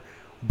offer,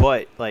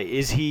 but like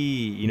is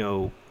he, you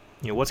know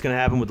what's going to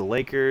happen with the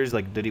Lakers?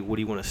 Like would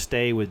he want to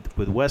stay with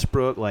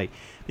Westbrook? Like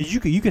you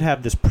could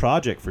have this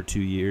project for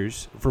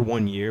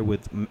 1 year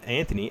with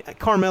Anthony.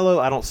 Carmelo,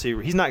 I don't see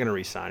he's not going to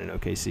re-sign in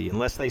OKC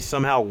unless they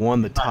somehow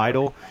won the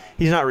title.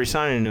 He's not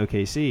re-signing in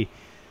OKC.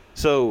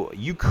 So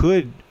you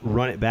could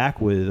run it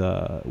back with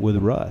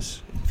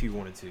Russ if you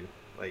wanted to.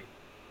 Like,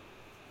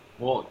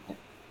 well,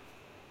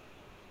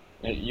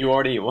 you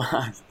already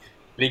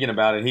speaking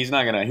about it.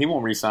 He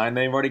won't resign.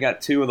 They've already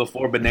got 2 of the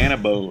 4 banana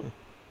boat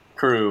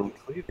crew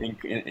in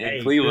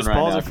Cleveland right now.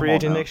 Paul's a free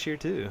agent next year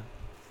too.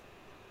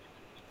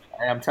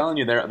 Hey, I'm telling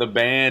you, the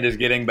band is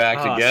getting back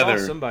together. I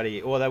saw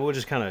somebody. Well, that will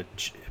just kind of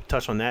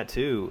touch on that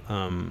too.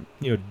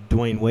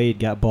 Dwayne Wade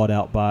got bought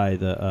out by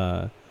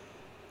the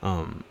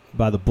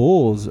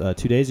Bulls 2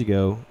 days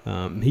ago.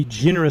 He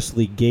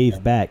generously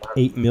gave back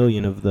 $8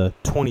 million of the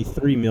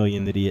 $23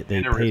 million that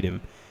they paid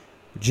him.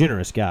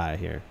 Generous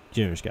guy.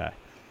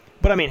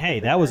 But I mean, hey,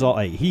 that was all.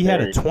 Hey, he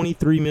had a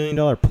 $23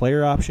 million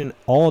player option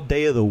all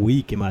day of the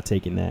week. Am I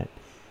taking that?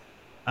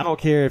 I don't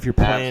care if you're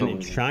playing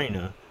in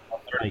China.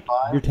 Like,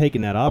 you're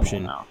taking that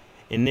option.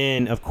 And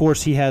then, of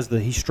course,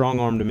 he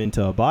strong-armed him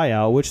into a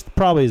buyout, which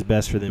probably is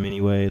best for them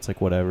anyway. It's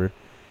like whatever.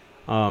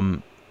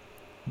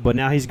 But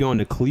now he's going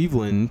to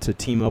Cleveland to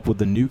team up with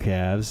the new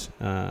Cavs,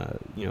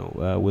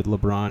 with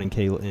LeBron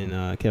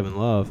and Kevin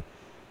Love.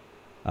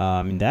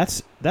 I mean,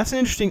 that's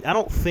interesting. I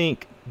don't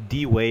think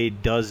D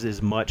Wade does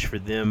as much for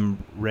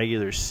them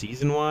regular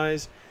season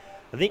wise.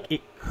 I think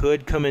it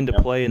could come into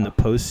play in the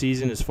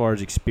postseason as far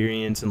as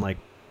experience and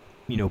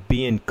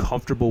being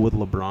comfortable with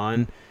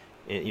LeBron,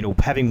 and,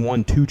 having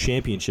won 2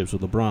 championships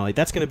with LeBron. Like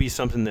that's going to be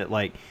something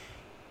that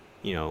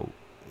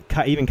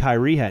even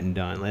Kyrie hadn't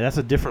done. Like that's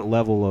a different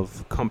level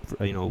of comfort.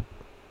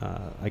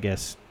 I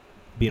guess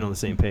being on the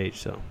same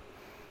page. So.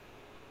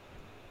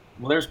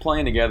 Well, there's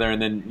playing together and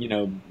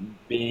then,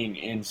 being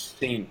in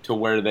sync to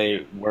where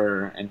they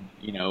were. And,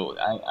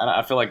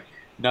 I feel like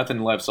nothing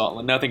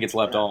gets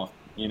left off.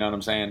 You know what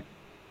I'm saying?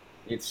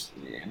 It's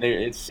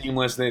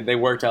seamless. They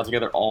worked out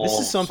together all This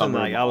is something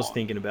like I was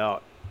thinking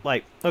about.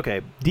 Like,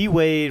 okay, D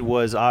Wade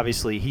he's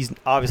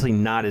obviously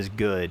not as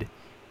good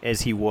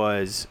as he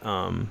was.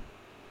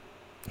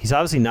 He's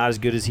obviously not as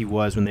good as he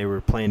was when they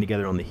were playing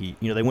together on the Heat.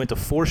 They went to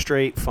 4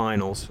 straight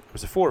finals.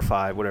 Was it 4 or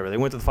 5? Whatever. They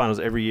went to the finals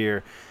every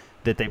year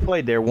that they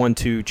played there, won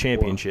 2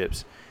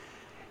 championships.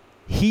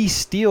 He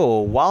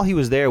still, while he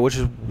was there, which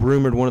is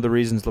rumored one of the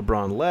reasons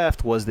LeBron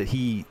left, was that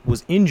he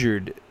was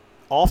injured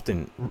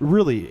often,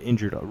 really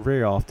injured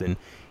very often.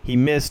 He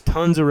missed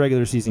tons of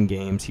regular season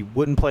games. He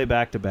wouldn't play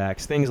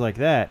back-to-backs, things like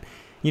that.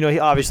 He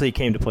obviously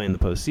came to play in the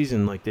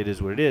postseason, like it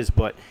is what it is.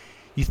 But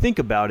you think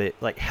about it,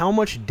 like how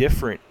much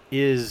different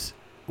is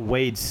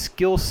Wade's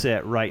skill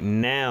set right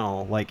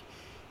now? Like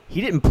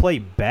he didn't play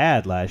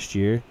bad last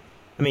year.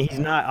 I mean, he's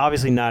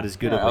obviously not as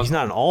good. He's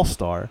not an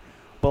all-star.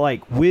 But,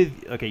 like,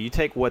 you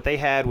take what they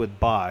had with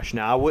Bosh.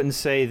 Now, I wouldn't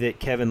say that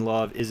Kevin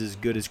Love is as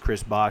good as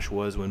Chris Bosh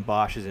was when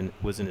Bosh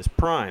was in his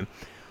prime.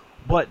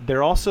 But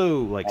they're also,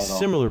 like,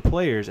 similar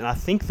players. And I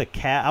think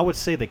I would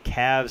say the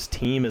Cavs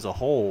team as a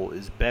whole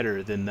is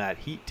better than that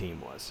Heat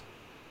team was.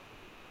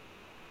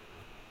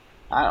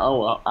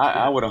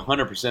 I would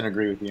 100%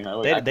 agree with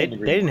you. They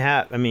didn't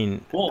have – I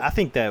mean, I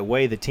think that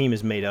way the team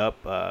is made up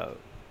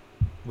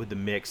with the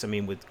mix. I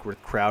mean, with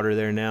Crowder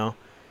there now.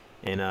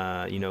 And,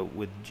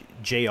 with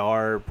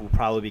JR will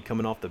probably be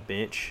coming off the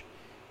bench.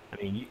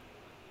 I mean,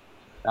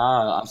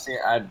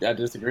 I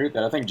disagree with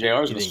that. I think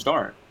JR is going to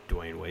start.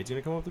 Dwayne Wade's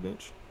going to come off the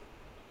bench?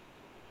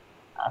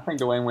 I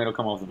think Dwayne Wade will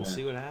come off the bench. We'll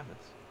see what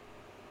happens.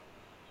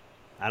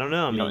 I don't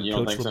know. I mean,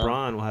 Coach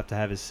LeBron will have to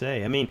have his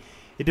say. I mean,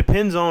 it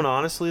depends on,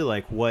 honestly,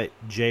 like, what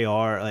JR –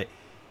 like,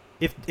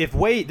 if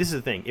Wade – this is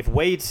the thing. If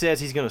Wade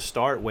says he's going to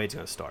start, Wade's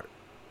going to start.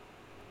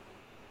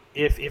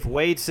 If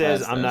Wade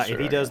says I'm not, if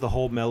he does the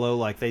whole Melo,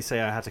 like they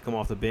say I have to come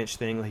off the bench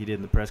thing like he did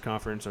in the press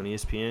conference on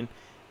ESPN,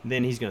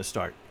 then he's going to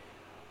start.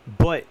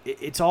 But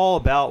it's all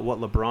about what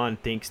LeBron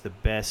thinks the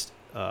best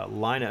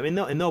lineup. I mean,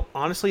 they'll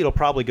honestly, it'll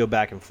probably go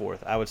back and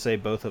forth. I would say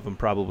both of them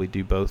probably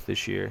do both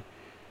this year.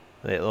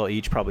 They'll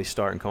each probably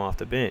start and come off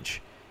the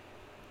bench.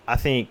 I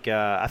think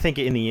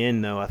in the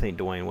end though, I think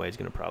Dwayne Wade's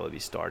going to probably be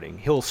starting.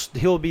 He'll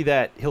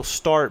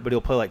start, but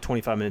he'll play like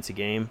 25 minutes a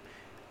game.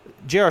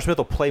 J.R. Smith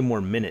will play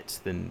more minutes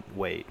than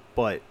Wade,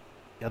 but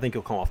I think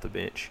he'll come off the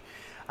bench.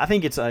 I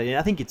think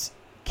it's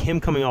him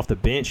coming off the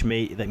bench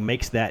that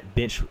makes that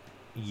bench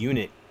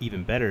unit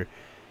even better.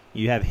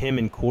 You have him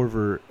and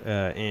Corver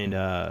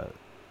and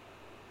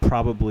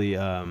probably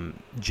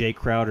Jay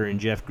Crowder and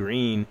Jeff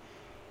Green,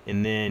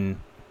 and then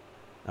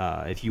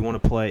if you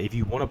want to play,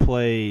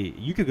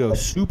 you could go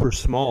super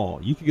small.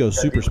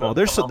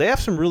 They have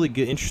some really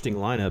good, interesting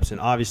lineups,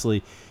 and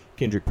obviously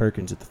Kendrick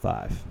Perkins at the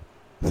 5.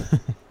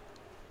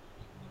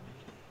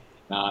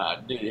 Nah,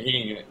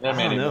 dude, that man.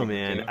 I don't know,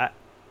 man.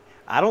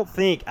 I don't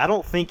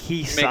think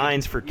he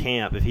signs for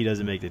camp if he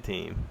doesn't make the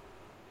team.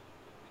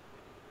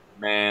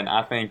 Man,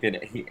 I think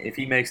that if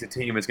he makes the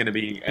team, it's going to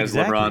be as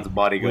Exactly. LeBron's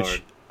bodyguard.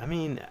 Which, I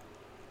mean,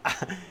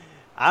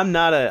 I'm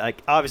not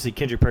obviously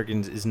Kendrick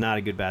Perkins is not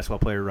a good basketball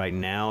player right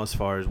now as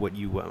far as what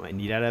you might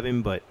need out of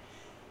him, but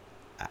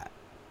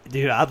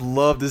dude, I'd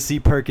love to see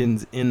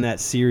Perkins in that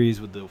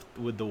series with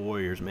the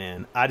Warriors,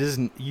 man.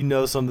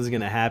 Something's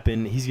going to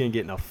happen. He's going to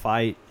get in a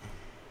fight.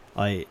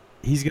 Like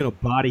he's going to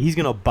body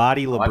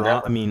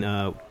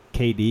LeBron.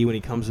 KD when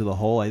he comes to the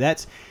hole. Like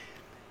that's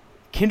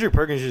Kendrick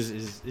Perkins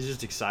is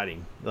just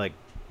exciting. Like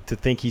to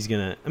think he's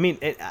gonna. I mean,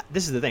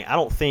 this is the thing.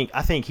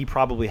 I think he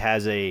probably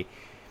has an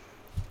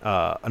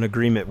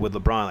agreement with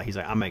LeBron. Like he's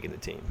like, I'm making the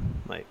team.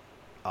 Like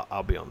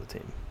I'll be on the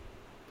team.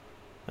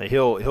 Like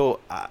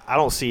I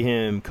don't see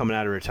him coming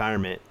out of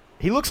retirement.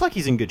 He looks like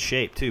he's in good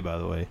shape too. By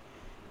the way,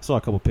 I saw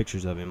a couple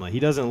pictures of him. Like he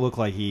doesn't look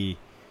like he,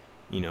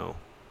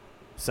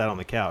 sat on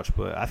the couch.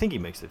 But I think he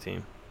makes the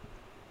team.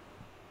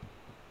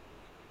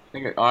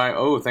 Think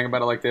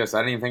about it like this. I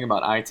didn't even think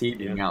about IT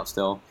being out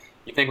still.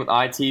 You think with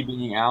IT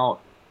being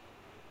out,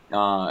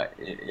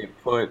 it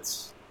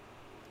puts.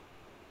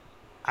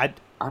 I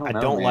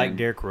don't like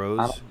Derrick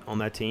Rose on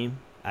that team.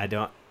 I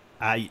don't.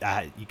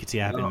 You could see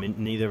I haven't.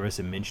 Neither of us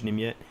have mentioned him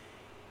yet.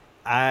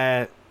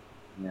 I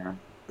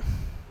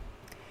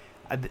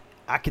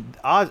could.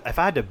 If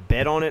I had to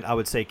bet on it, I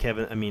would say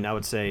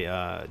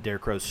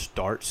Derrick Rose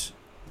starts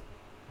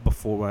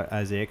before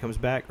Isaiah comes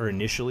back, or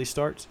initially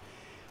starts.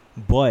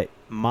 But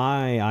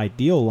my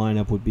ideal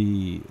lineup would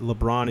be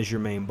LeBron as your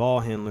main ball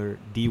handler,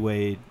 D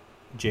Wade,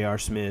 J.R.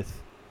 Smith,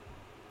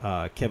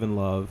 Kevin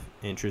Love,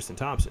 and Tristan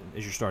Thompson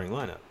as your starting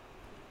lineup.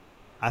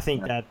 I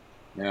think that.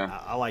 Yeah,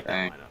 I like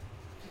that lineup.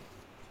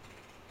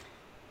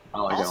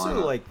 I like also,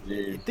 that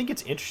lineup. I think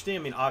it's interesting. I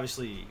mean,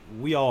 obviously,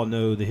 we all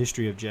know the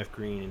history of Jeff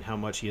Green and how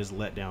much he has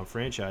let down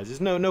franchises.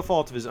 No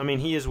fault of his. I mean,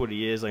 he is what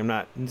he is.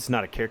 Like, it's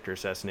not a character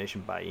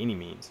assassination by any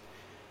means.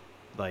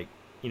 Like,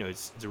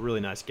 it's a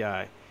really nice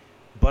guy.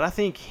 But I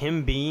think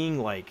him being,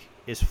 like,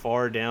 as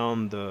far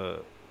down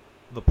the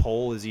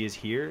pole as he is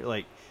here,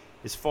 like,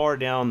 as far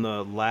down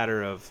the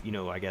ladder of,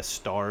 I guess,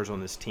 stars on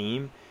this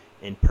team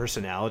and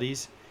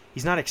personalities,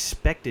 he's not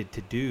expected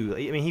to do.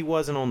 I mean, he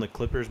wasn't on the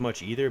Clippers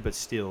much either, but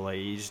still, like,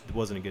 he just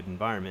wasn't a good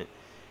environment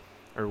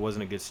or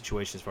wasn't a good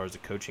situation as far as the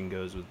coaching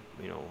goes with,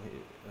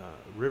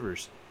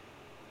 Rivers.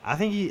 I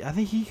think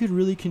he could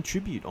really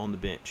contribute on the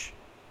bench.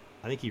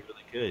 I think he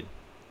really could.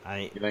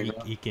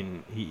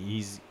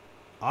 He's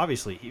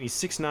obviously he's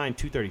 6'9",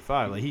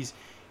 235. Like he's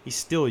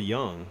still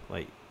young.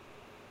 Like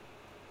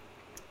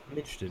I'm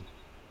interested.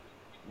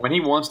 When he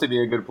wants to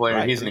be a good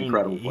player, he's an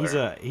incredible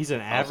player. He's an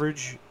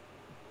average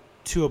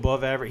to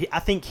above average. I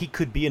think he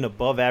could be an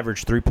above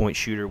average 3-point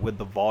shooter with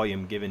the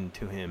volume given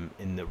to him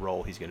in the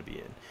role he's going to be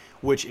in.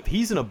 Which if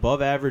he's an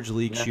above average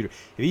league shooter,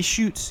 if he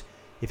shoots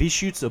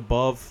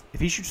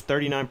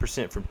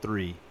 39% from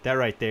 3, that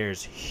right there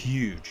is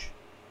huge.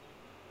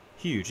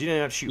 Huge. He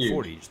didn't have to shoot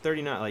 40. It's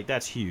 39. Like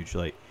that's huge.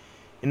 Like,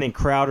 and then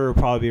Crowder will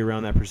probably be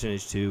around that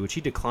percentage too, which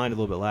he declined a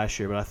little bit last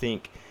year. But I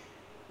think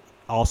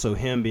also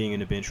him being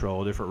in a bench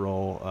role, a different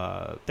role,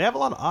 they have a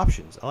lot of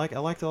options. I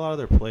liked a lot of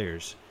their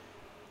players.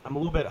 I'm a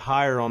little bit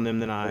higher on them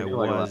than I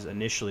was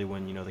initially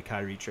when the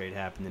Kyrie trade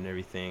happened and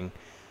everything.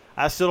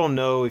 I still don't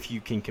know if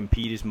you can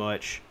compete as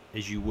much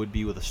as you would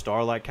be with a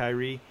star like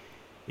Kyrie.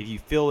 If you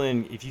fill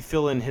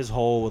in his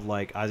hole with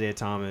like Isaiah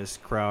Thomas,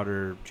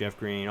 Crowder, Jeff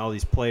Green, all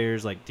these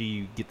players, like do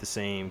you get the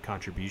same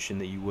contribution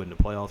that you would in a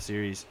playoff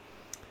series?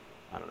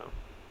 I don't know.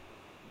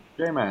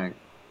 J-Mac,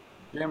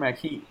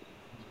 he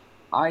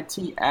IT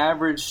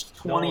averaged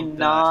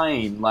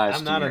 29 last year.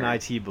 I'm not an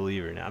IT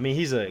believer now. I mean,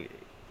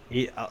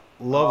 I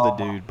love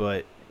the dude,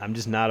 but I'm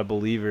just not a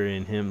believer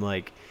in him.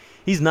 Like,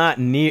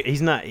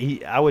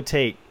 I would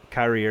take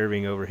Kyrie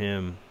Irving over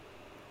him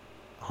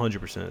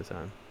 100% of the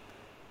time.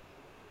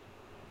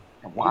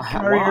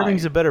 Kyrie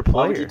Irving's a better player.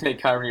 Why would you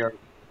take Kyrie Irving?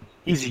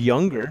 He's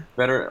younger.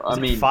 Better.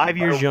 He's 5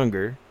 years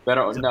younger.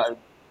 Better. No,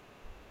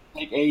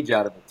 take age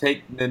out of it.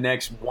 Take the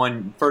next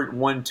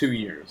 1-2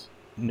 years.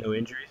 No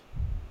injuries.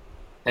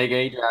 Take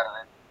age out of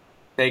it.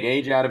 Take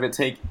age out of it.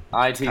 Take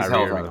IT's Kyrie health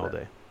Irving out of all it.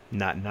 day.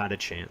 Not a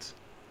chance.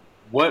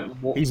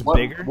 He's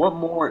bigger. What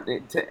more?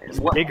 He's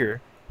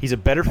bigger. He's a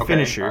better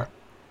finisher.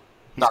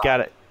 He's got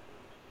it.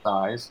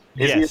 Size.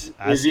 Yes.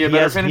 Is he a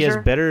better finisher? He has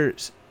better.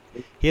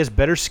 He has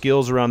better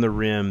skills around the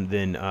rim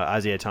than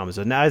Isaiah Thomas.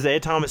 Now Isaiah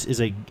Thomas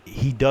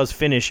he does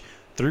finish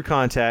through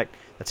contact.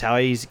 That's how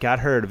he's got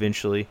hurt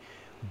eventually.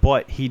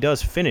 But he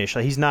does finish.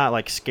 Like, he's not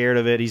like scared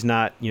of it. He's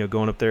not,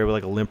 going up there with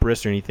like a limp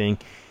wrist or anything.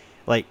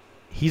 Like,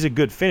 he's a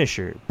good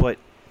finisher. But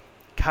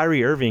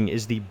Kyrie Irving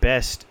is the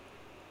best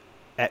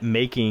at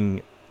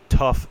making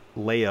tough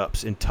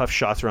layups and tough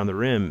shots around the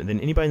rim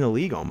than anybody in the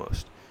league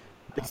almost.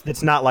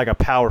 It's not like a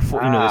powerful,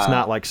 it's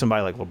not like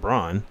somebody like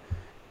LeBron.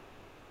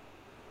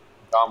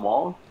 John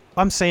Wall?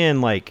 I'm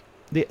saying like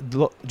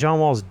John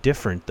Wall's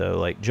different though.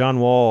 Like John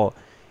Wall,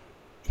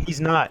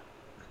 he's not.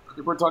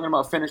 We're talking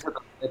about finish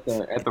at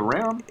the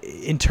rim.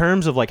 In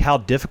terms of like how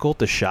difficult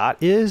the shot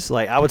is,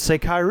 like I would say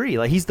Kyrie.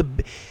 Like he's the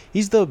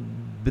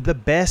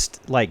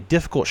best like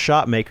difficult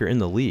shot maker in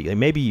the league. Like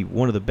maybe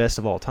one of the best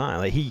of all time.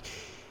 Like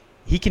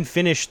he can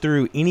finish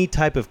through any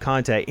type of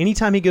contact.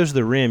 Anytime he goes to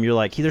the rim, you're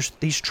like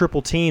he's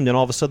triple teamed, and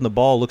all of a sudden the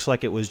ball looks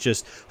like it was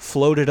just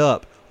floated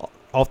up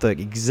off the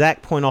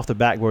exact point off the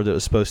backboard that it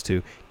was supposed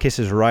to,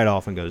 kisses right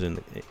off and goes in.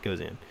 It goes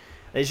in.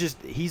 It's just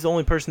he's the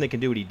only person that can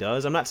do what he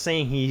does. I'm not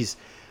saying he's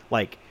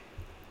like,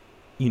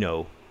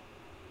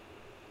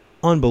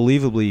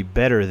 unbelievably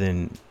better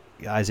than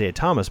Isaiah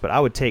Thomas, but I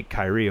would take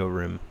Kyrie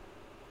over him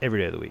every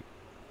day of the week.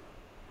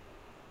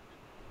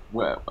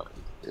 Well,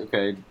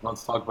 okay,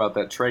 let's talk about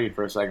that trade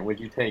for a second.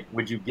 Would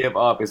you give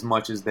up as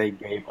much as they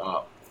gave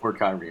up for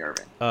Kyrie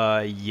Irving?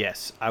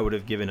 Yes, I would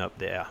have given up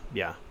there.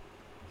 Yeah.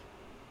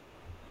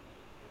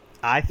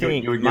 I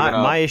think you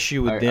my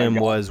issue with them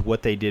was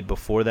what they did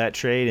before that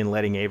trade and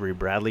letting Avery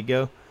Bradley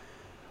go.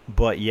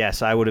 But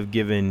yes, I would have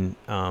given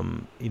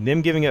them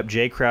giving up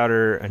Jay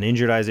Crowder, an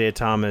injured Isaiah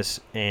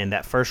Thomas, and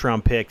that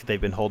first-round pick that they've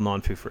been holding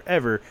on to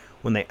forever.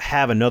 When they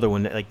have another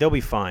one, like they'll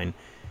be fine.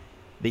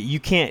 That you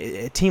can't,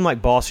 a team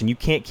like Boston, you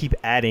can't keep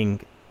adding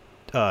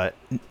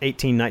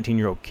 18,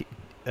 19-year-old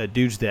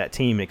dudes to that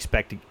team and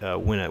expect to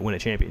win a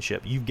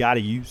championship. You've got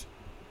to use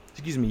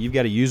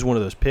one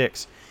of those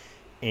picks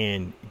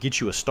and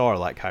get you a star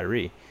like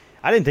Kyrie.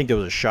 I didn't think there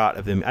was a shot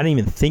of them. I didn't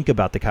even think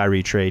about the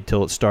Kyrie trade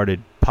till it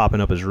started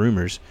popping up as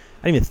rumors.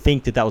 I didn't even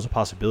think that was a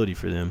possibility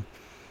for them.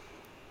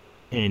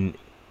 And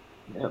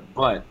yeah,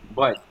 but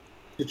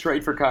to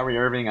trade for Kyrie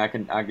Irving, I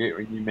get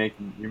you're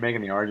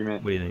making the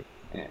argument. What do you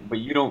think? But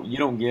you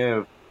don't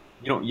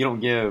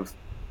give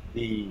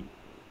the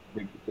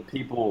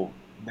people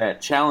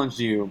that challenged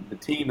you, the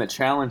team that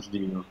challenged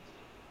you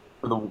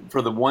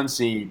for the 1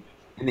 seed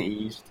in the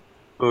East,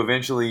 who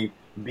eventually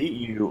beat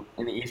you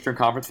in the Eastern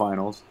Conference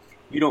Finals.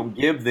 You don't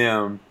give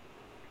them,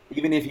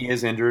 even if he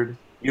is injured,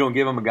 you don't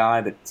give him a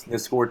guy that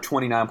scored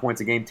 29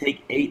 points a game.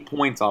 Take 8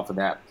 points off of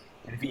that.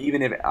 And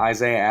even if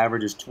Isaiah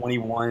averages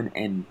 21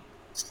 and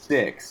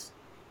 6,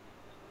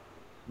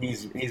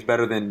 he's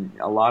better than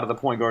a lot of the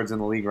point guards in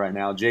the league right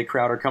now. Jay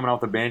Crowder coming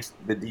off the bench,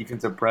 the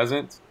defensive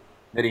presence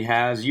that he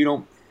has,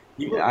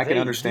 I can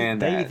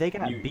understand that. They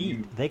got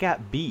beat. They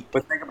got beat.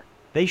 But think about,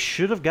 they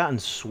should have gotten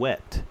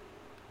swept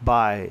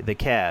by the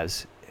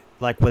Cavs.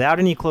 Like, without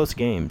any close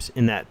games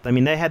in that. I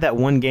mean, they had that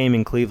one game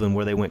in Cleveland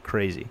where they went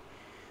crazy.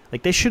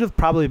 Like, they should have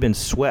probably been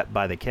swept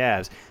by the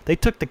Cavs. They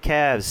took the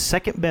Cavs'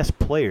 second-best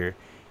player.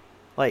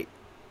 Like,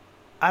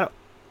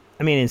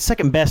 and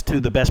second best to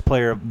the best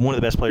player, one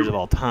of the best players of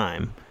all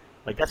time.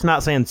 Like, that's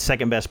not saying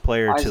second-best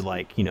player to,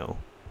 like,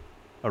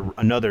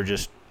 another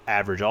just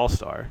average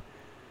all-star.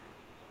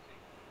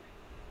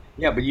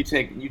 Yeah, but you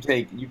take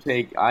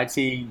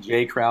IT,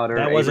 Jay Crowder,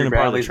 that wasn't Avery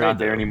Bradley's not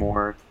there though.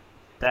 anymore.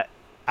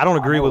 I don't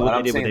agree with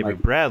what they did with Avery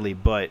Bradley,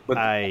 but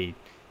I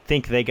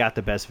think they got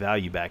the best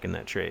value back in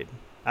that trade.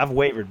 I've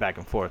wavered back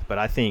and forth, but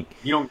I think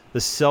the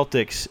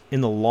Celtics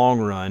in the long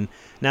run.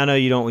 Now, I know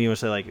you want to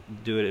say like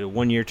do it at a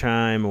 1 year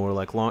time or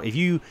like long. If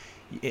you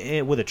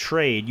with a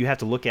trade, you have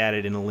to look at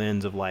it in a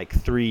lens of like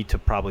 3 to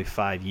probably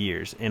 5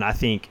 years. And I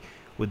think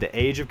with the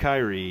age of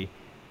Kyrie,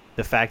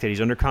 the fact that he's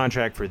under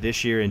contract for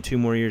this year and 2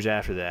 more years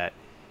after that,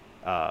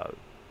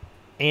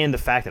 and the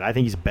fact that I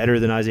think he's better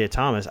than Isaiah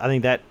Thomas, I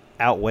think that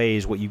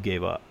outweighs what you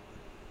gave up.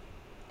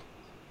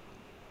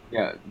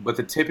 Yeah, but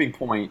the tipping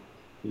point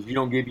is you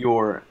don't give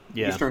your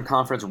Eastern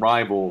Conference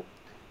rival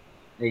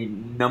a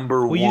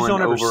number one overall pick. Well, you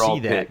don't ever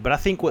see that, but I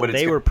think what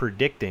they were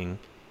predicting,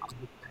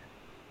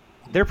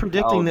 they're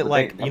predicting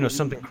that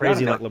something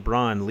crazy like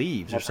LeBron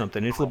leaves or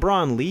something. If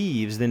LeBron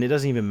leaves, then it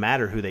doesn't even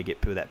matter who they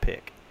get for that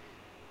pick.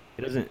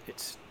 It doesn't.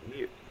 It's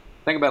weird.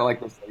 Think about it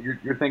like this: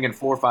 you're thinking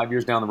 4 or 5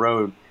 years down the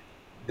road.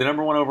 The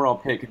number one overall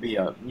pick could be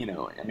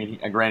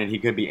granted he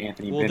could be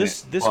Anthony Bennett. Well,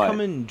 this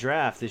coming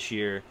draft this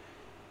year,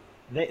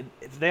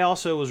 they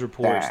also was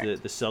reports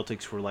that the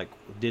Celtics were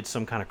did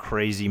some kind of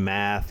crazy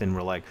math and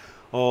were like,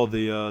 oh,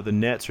 the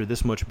Nets are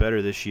this much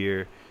better this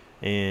year,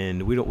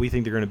 and we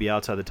think they're going to be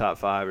outside the top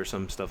 5 or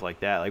some stuff like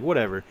that. Like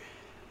whatever.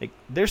 Like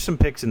there's some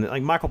picks in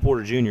like Michael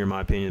Porter Jr. in my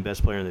opinion, the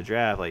best player in the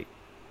draft. Like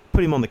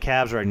put him on the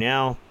Cavs right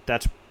now.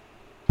 That's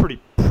pretty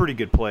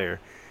good player,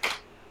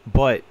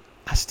 but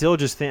I still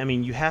just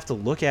think, you have to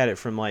look at it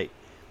from at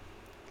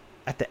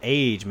the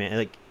age, man.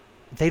 Like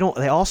they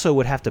also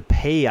would have to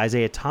pay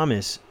Isaiah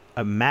Thomas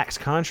a max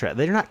contract.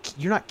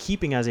 You're not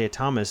keeping Isaiah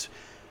Thomas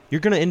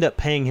you're going to end up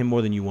paying him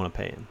more than you want to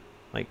pay him,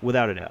 like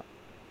without a doubt.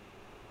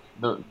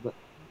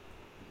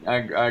 I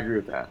agree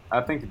with that.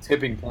 I think the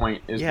tipping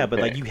point is Yeah, the but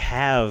like pick.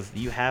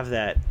 you have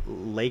that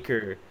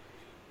Laker.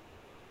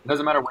 It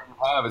doesn't matter what you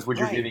have; it's what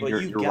you're Right, giving but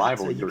your, you your got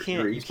rival, to you your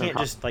can't Eastern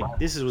just like Conference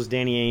this was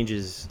Danny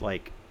Ainge's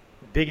like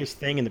biggest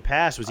thing in the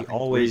past was rival. he I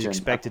think always region.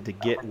 expected to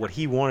get what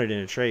he wanted in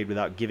a trade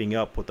without giving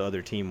up what the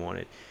other team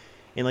wanted.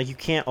 And like you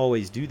can't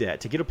always do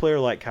that. To get a player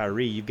like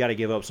Kyrie, you've got to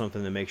give up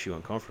something that makes you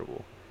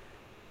uncomfortable.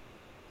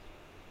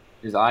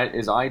 Is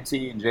it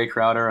and Jay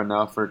Crowder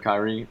enough for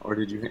Kyrie, or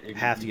did you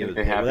Have to you give think it the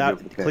they pick. have to give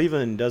the Without pick?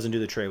 Cleveland doesn't do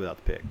the trade without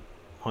the pick.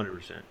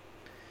 100%.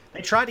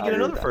 They tried to I get agree with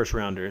another that. first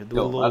rounder, the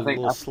Still,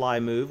 little sly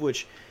move,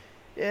 which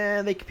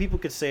yeah, people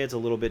could say it's a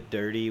little bit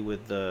dirty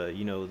with the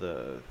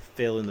the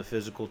failing the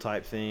physical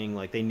type thing.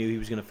 Like they knew he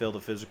was going to fail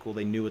the physical,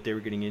 they knew what they were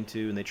getting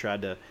into, and they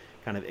tried to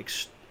kind of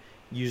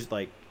use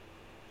like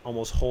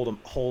almost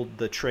hold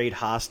the trade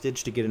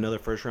hostage to get another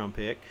first round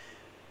pick.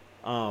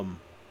 Um,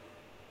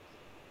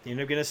 they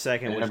ended up getting a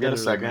second, They which ended up getting a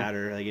doesn't really second.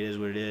 matter. Like it is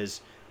what it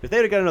is. If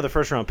they'd have got another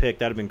first round pick,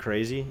 that'd have been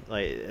crazy.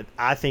 Like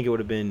I think it would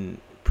have been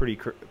pretty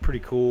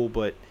cool,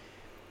 but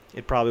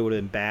it probably would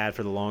have been bad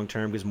for the long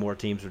term because more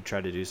teams would try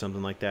to do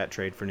something like that,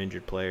 trade for an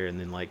injured player, and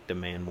then like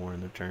demand more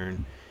in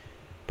return.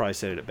 Probably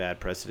set it a bad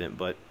precedent,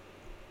 but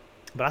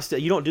I still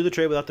you don't do the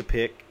trade without the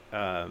pick.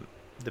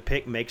 The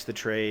pick makes the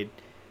trade.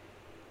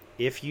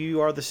 If you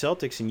are the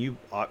Celtics and you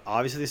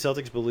obviously the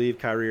Celtics believe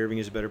Kyrie Irving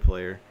is a better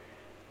player,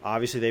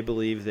 obviously they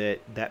believe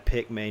that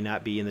pick may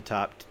not be in the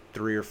top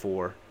 3 or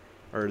 4,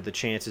 or the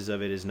chances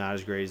of it is not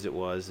as great as it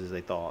was as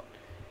they thought.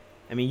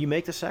 I mean, you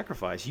make the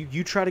sacrifice.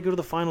 You try to go to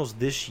the finals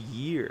this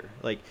year.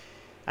 Like,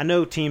 I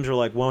know teams are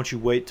like, why don't you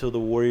wait till the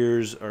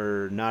Warriors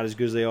are not as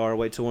good as they are?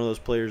 Wait till one of those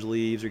players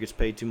leaves or gets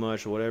paid too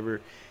much or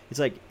whatever. It's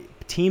like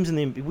teams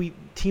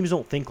teams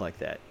don't think like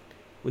that.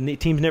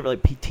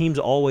 Teams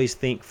always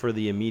think for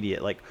the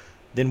immediate. Like,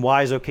 then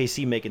why is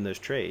OKC making those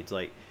trades?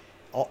 Like,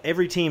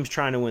 every team's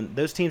trying to win.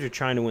 Those teams are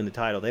trying to win the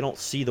title. They don't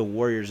see the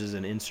Warriors as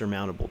an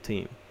insurmountable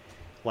team,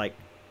 like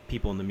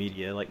people in the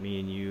media, like me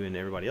and you and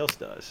everybody else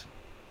does.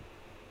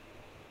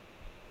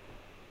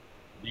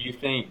 Do you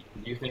think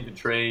the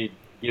trade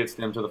gets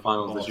them to the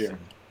finals this year?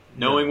 Boston.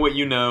 Knowing No. what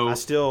you know, I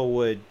still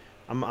would.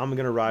 I'm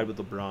gonna ride with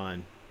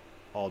LeBron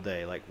all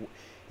day. Like,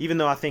 even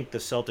though I think the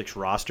Celtics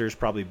roster is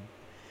probably,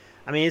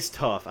 I mean, it's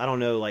tough. I don't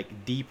know.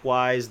 Like deep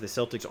wise, the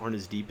Celtics aren't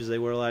as deep as they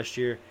were last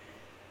year.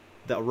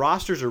 The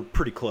rosters are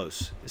pretty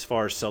close as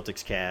far as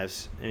Celtics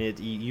Cavs, and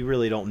you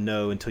really don't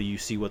know until you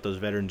see what those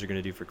veterans are going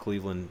to do for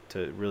Cleveland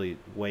to really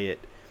weigh it.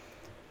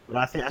 But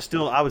I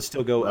would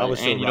still go. I right, would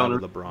still and you ride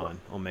don't. with LeBron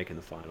on making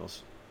the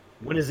finals.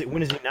 When is it?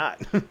 When is he not?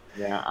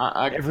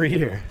 Yeah, Every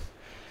year.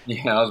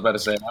 yeah, I was about to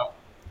say.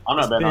 I'm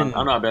It's not betting. been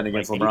I'm not betting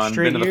against like 8 LeBron.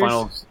 straight Been to the years?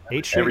 finals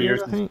 8 straight every year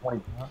years, I since think?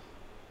 2010.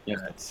 Yeah,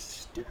 That's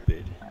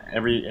stupid.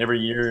 every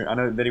year. I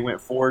know that he went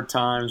 4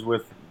 times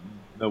with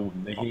the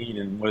Heat,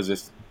 and what is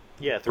this?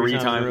 Yeah, 3 times in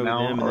a times row with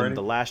now them, and already? then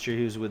the last year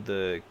he was with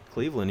the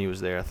Cleveland, he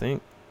was there. I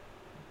think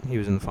he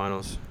was in the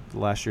finals. The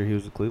last year he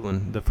was with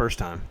Cleveland, the first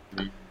time.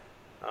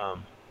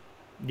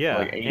 Yeah,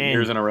 Like 8 and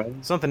years in a row.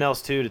 something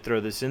else too to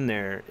throw this in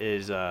there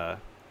is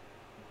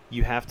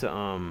you have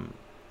to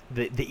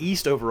the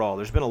East overall.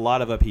 There's been a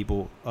lot of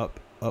upheaval.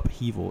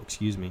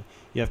 Excuse me.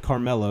 You have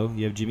Carmelo,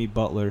 you have Jimmy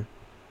Butler,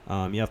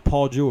 you have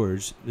Paul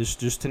George. This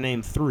just to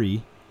name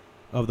 3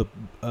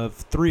 of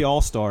 3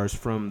 All-Stars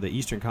from the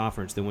Eastern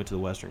Conference that went to the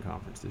Western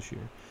Conference this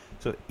year.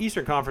 So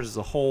Eastern Conference as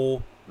a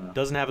whole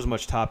doesn't have as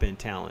much top-end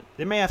talent.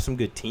 They may have some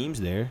good teams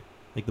there.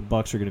 Like the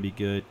Bucks are going to be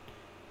good.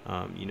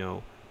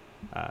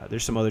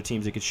 There's some other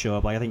teams that could show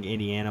up. Like I think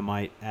Indiana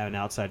might have an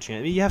outside chance.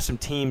 I mean, you have some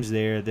teams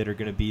there that are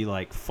going to be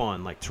like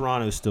fun. Like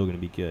Toronto's still going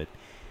to be good.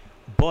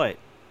 But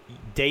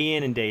day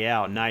in and day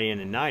out, night in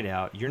and night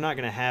out, you're not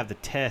going to have the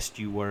test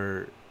you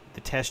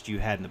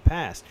had in the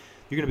past.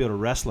 You're going to be able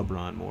to rest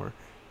LeBron more.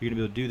 You're going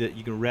to be able to do that.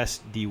 You can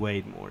rest D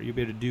Wade more. You'll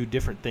be able to do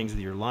different things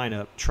with your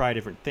lineup, try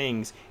different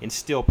things, and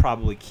still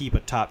probably keep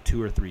a top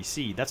 2 or 3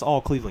 seed. That's all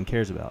Cleveland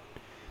cares about.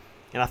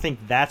 And I think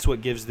that's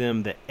what gives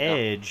them the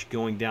edge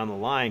going down the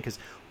line, because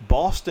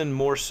Boston,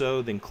 more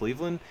so than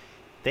Cleveland,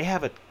 they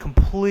have a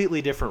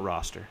completely different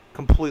roster.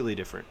 Completely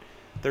different.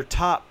 Their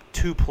top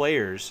 2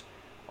 players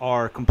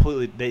are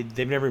completely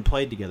they've never even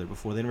played together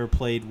before. They never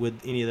played with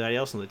anybody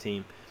else on the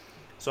team.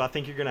 So I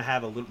think you're going to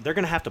have they're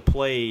going to have to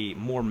play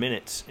more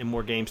minutes and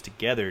more games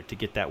together to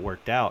get that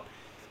worked out.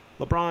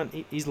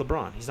 LeBron, he's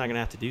LeBron. He's not going to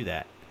have to do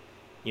that.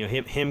 You know,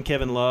 him,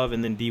 Kevin Love,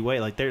 and then D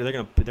Wade, like they're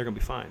going to be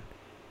fine.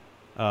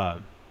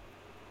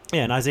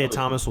 Yeah, and Isaiah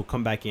Thomas will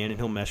come back in and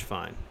he'll mesh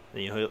fine.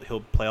 You know,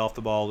 he'll play off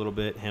the ball a little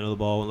bit, handle the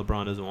ball when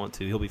LeBron doesn't want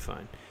to. He'll be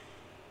fine.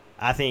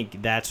 I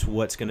think that's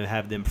what's going to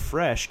have them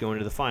fresh going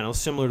into the finals,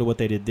 similar to what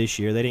they did this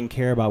year. They didn't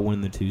care about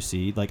winning the 2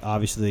 seed. Like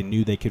obviously they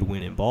knew they could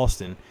win in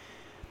Boston.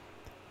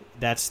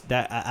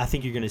 I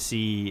think you're going to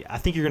see. I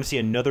think you're going to see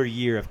another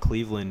year of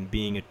Cleveland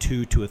being a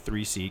 2 to a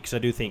 3 seed, because I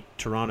do think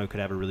Toronto could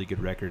have a really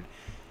good record.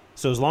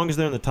 So as long as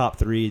they're in the top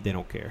 3, they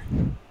don't care.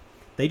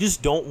 They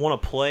just don't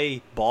want to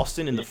play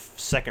Boston in the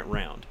second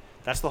round.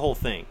 That's the whole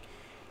thing.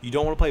 You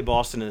don't want to play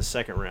Boston in the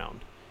second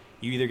round.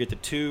 You either get the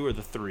 2 or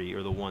the 3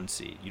 or the 1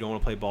 seed. You don't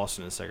want to play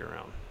Boston in the second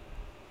round.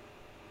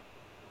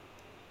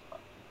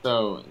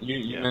 So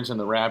you mentioned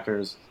the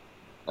Raptors.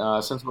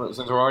 Since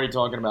we're already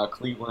talking about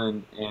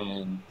Cleveland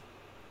and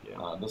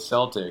the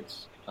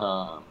Celtics,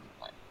 I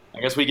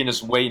guess we can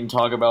just wait and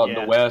talk about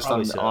the West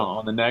on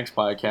the next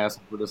podcast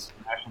for this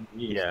National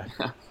East. Yeah.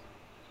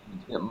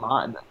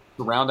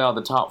 To round out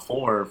the top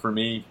 4 for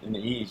me in the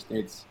East,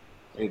 it's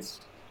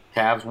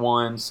Cavs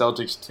 1,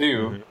 Celtics 2,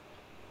 Mm-hmm.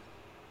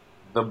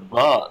 the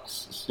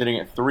Bucks sitting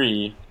at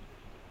 3,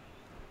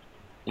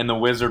 and the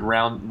Wizards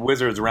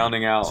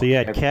rounding out. So you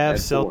had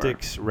Cavs, at 4.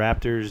 Celtics,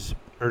 Raptors,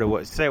 or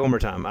what? Say it one more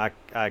time. I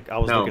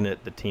was looking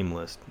at the team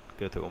list.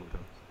 Go through it one more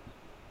time.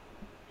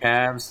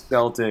 Cavs,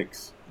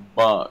 Celtics,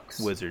 Bucks,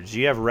 Wizards.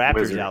 You have Raptors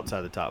Wizards.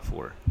 outside the top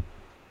 4.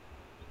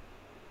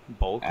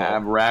 Bold call. I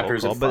have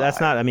Raptors at but that's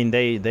 5. not. I mean,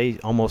 they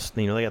almost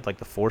they got like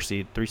the 4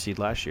 seed, 3 seed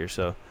last year.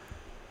 So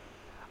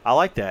I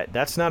like that.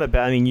 That's not a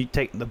bad. I mean, you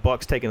take the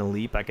Bucks taking a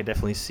leap. I could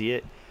definitely see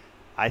it.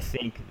 I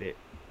think the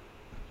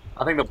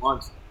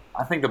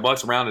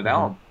Bucks rounded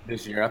out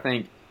this year. I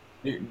think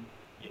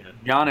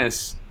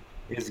Giannis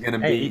is going to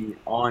be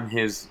on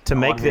his to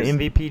make the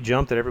MVP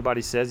jump that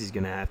everybody says he's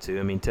going to have to.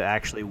 I mean, to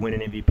actually win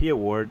an MVP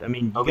award. I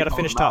mean, you got to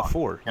finish top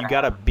 4. You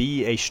got to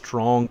be a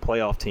strong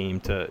playoff team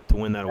to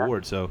win that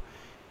award. So,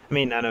 I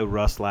mean, I know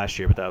Russ last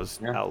year, but that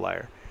was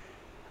outlier.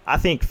 I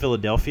think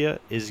Philadelphia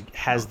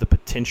has the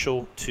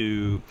potential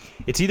to.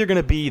 It's either going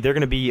to be they're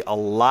going to be a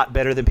lot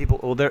better than people.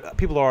 Well,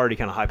 people are already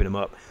kind of hyping them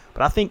up,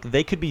 but I think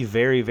they could be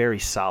very, very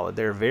solid.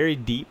 They're very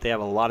deep. They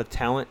have a lot of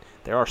talent.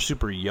 They are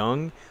super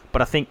young,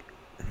 but I think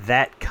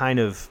that kind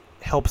of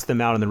helps them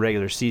out in the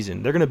regular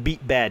season. They're going to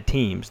beat bad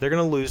teams. They're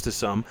going to lose to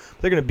some.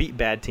 But they're going to beat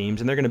bad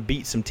teams, and they're going to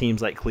beat some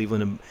teams like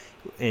Cleveland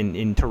and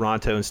in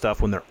Toronto and stuff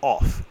when they're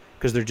off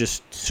because they're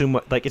just so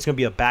much. Like it's going to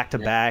be a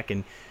back-to-back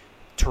and.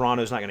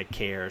 Toronto's not going to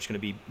care. It's going to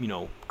be,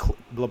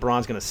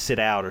 LeBron's going to sit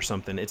out or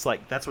something. It's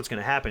like that's what's going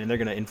to happen, and they're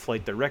going to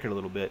inflate their record a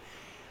little bit.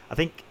 I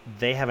think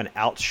they have an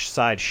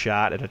outside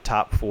shot at a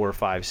top 4 or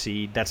 5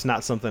 seed. That's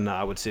not something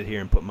I would sit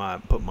here and put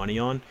money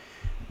on.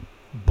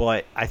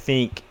 But I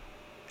think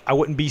I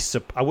wouldn't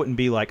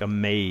be like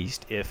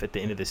amazed if at the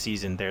end of the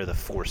season they're the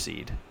 4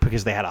 seed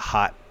because they had a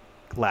hot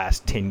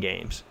last 10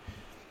 games.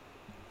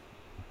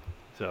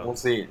 So we'll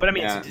see. But I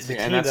mean, it's a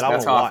team that I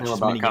want to watch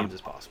as many games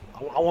as possible.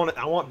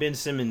 I want Ben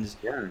Simmons.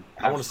 Yeah,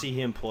 I want to see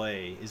him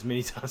play as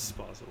many times as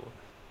possible.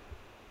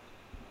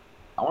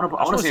 I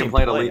want to see him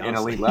play at an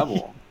elite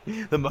level.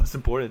 The most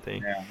important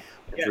thing.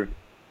 Yeah.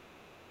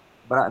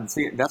 But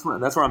see, that's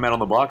where I'm at on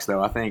the Bucks,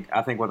 though. I think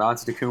with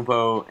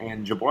Antetokounmpo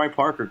and Jabari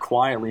Parker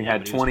quietly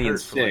had 20 and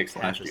 6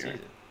 last year.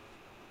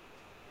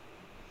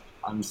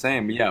 I'm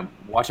saying, but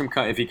watch him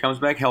if he comes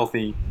back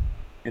healthy,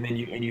 and then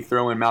you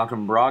throw in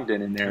Malcolm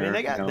Brogdon in there. I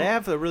mean, they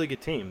have a really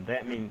good team.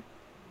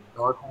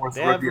 Dark Horse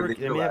they have a rookie of the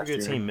year good last year.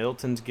 team.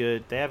 Middleton's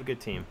good. They have a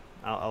good team.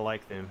 I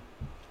like them.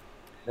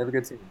 They have a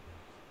good team.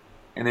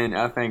 And then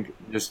I think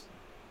just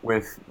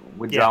with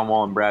John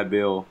Wall and Brad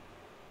Beal,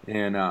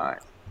 and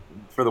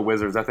for the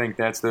Wizards, I think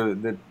that's their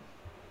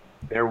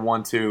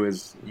 1-2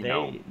 is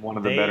one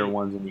of the better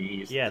ones in the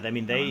East. Yeah, I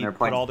mean they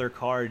put all their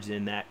cards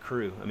in that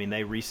crew. I mean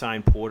they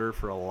re-signed Porter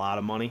for a lot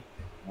of money.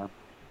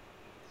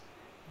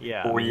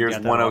 Yeah, 4 years,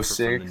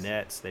 106. From the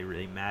Nets, they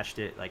really matched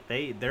it. Like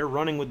they're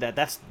running with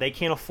that. They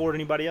can't afford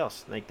anybody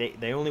else. Like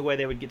the only way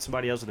they would get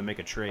somebody else is to make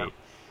a trade.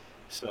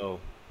 So,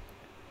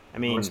 I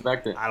mean,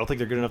 respect it. I don't think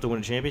they're good enough to win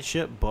a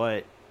championship,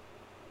 but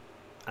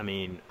I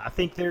mean, I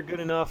think they're good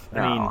enough.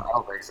 No, I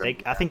don't think so.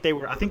 I think they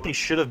were. I think they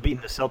should have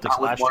beaten the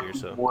Celtics last year.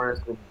 So Morris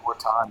and more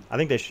time. I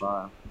think they should.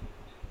 I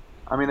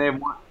mean, they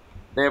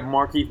have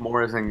Markieff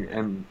Morris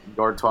and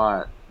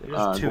Gortat. They're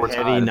just too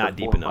heavy, not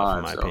deep enough,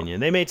 in my opinion.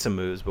 They made some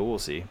moves, but we'll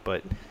see.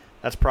 But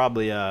that's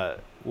probably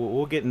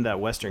we'll get into that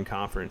Western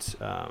Conference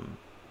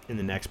in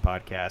the next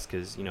podcast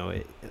because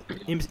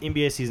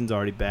NBA season's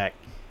already back.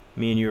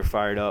 Me and you are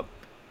fired up.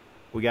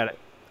 We got it.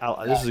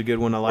 This is a good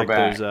one. I like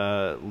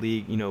those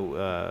league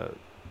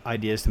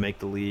ideas to make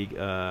the league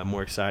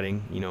more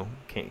exciting.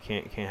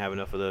 Can't have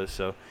enough of those.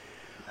 So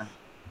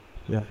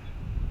yeah.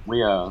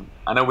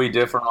 I know we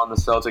differ on the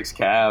Celtics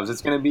Cavs.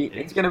 It's gonna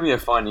be a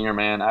fun year,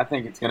 man. I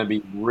think it's gonna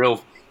be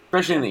real,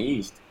 especially in the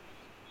East.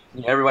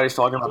 Everybody's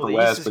talking about the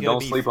West, but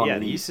don't sleep on the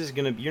East. The East is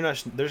gonna.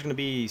 There's gonna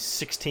be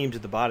 6 teams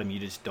at the bottom you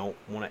just don't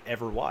want to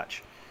ever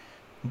watch.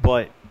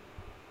 But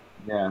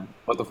the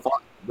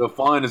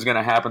fun is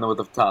gonna happen with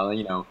the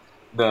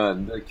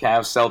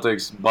Cavs,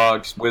 Celtics,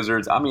 Bucks,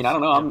 Wizards. I mean, I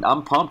don't know.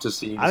 I'm pumped to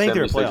see. I think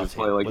they're a 76ers playoff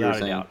play team, like you're without a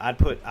saying. doubt.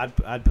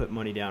 I'd put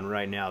money down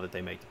right now that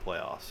they make the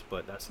playoffs,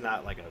 but that's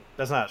not a huge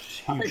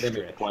They make the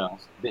stretch.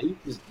 playoffs. The East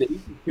is 2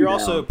 You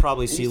also down.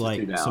 probably The see East is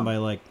like 2 down. somebody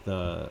like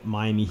the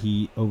Miami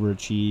Heat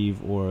overachieve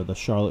or the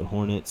Charlotte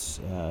Hornets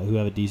who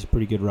have a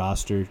pretty good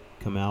roster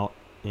come out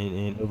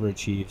and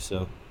overachieve.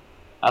 So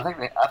I think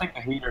the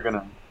Heat are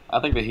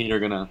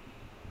gonna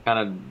kind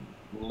of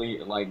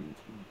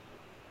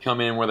come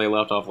in where they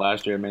left off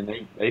last year. I mean,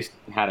 they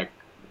had a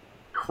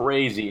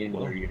crazy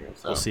injury year.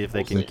 So We'll see if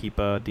they can keep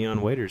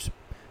Deion Waiters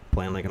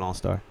playing like an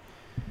all-star.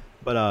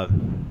 But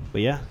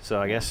yeah. So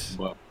I guess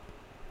But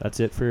that's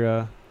it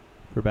for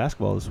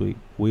basketball this week.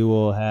 We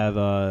will have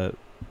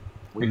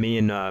me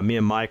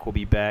and Mike will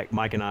be back.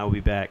 Mike and I will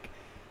be back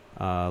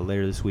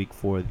later this week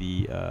for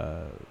the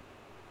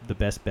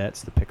best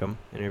bets, the pick 'em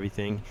and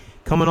everything.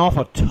 Coming off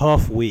a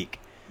tough week.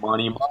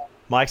 money.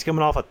 Mike's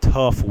coming off a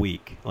tough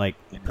week, like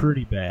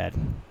pretty bad.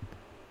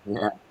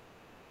 Yeah.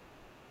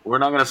 We're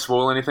not gonna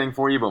spoil anything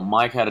for you, but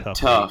Mike had a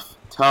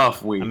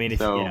tough week. I mean,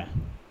 so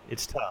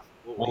it's tough.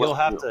 Well,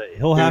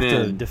 He'll have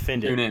to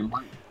defend tune it in.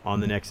 on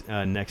the next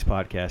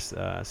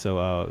podcast.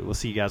 So we'll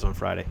see you guys on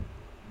Friday.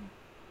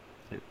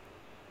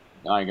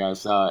 All right,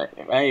 guys.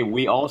 Hey,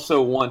 we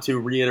also want to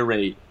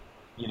reiterate,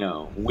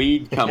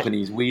 weed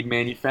companies, weed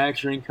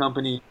manufacturing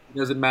companies, it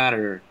doesn't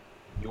matter.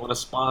 You want to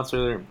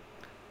sponsor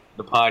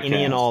the podcast.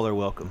 Any and all are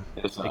welcome,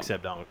 Yes,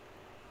 except Donald.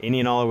 Any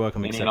and all are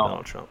welcome, except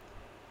Donald Trump.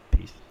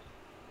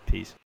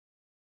 Peace.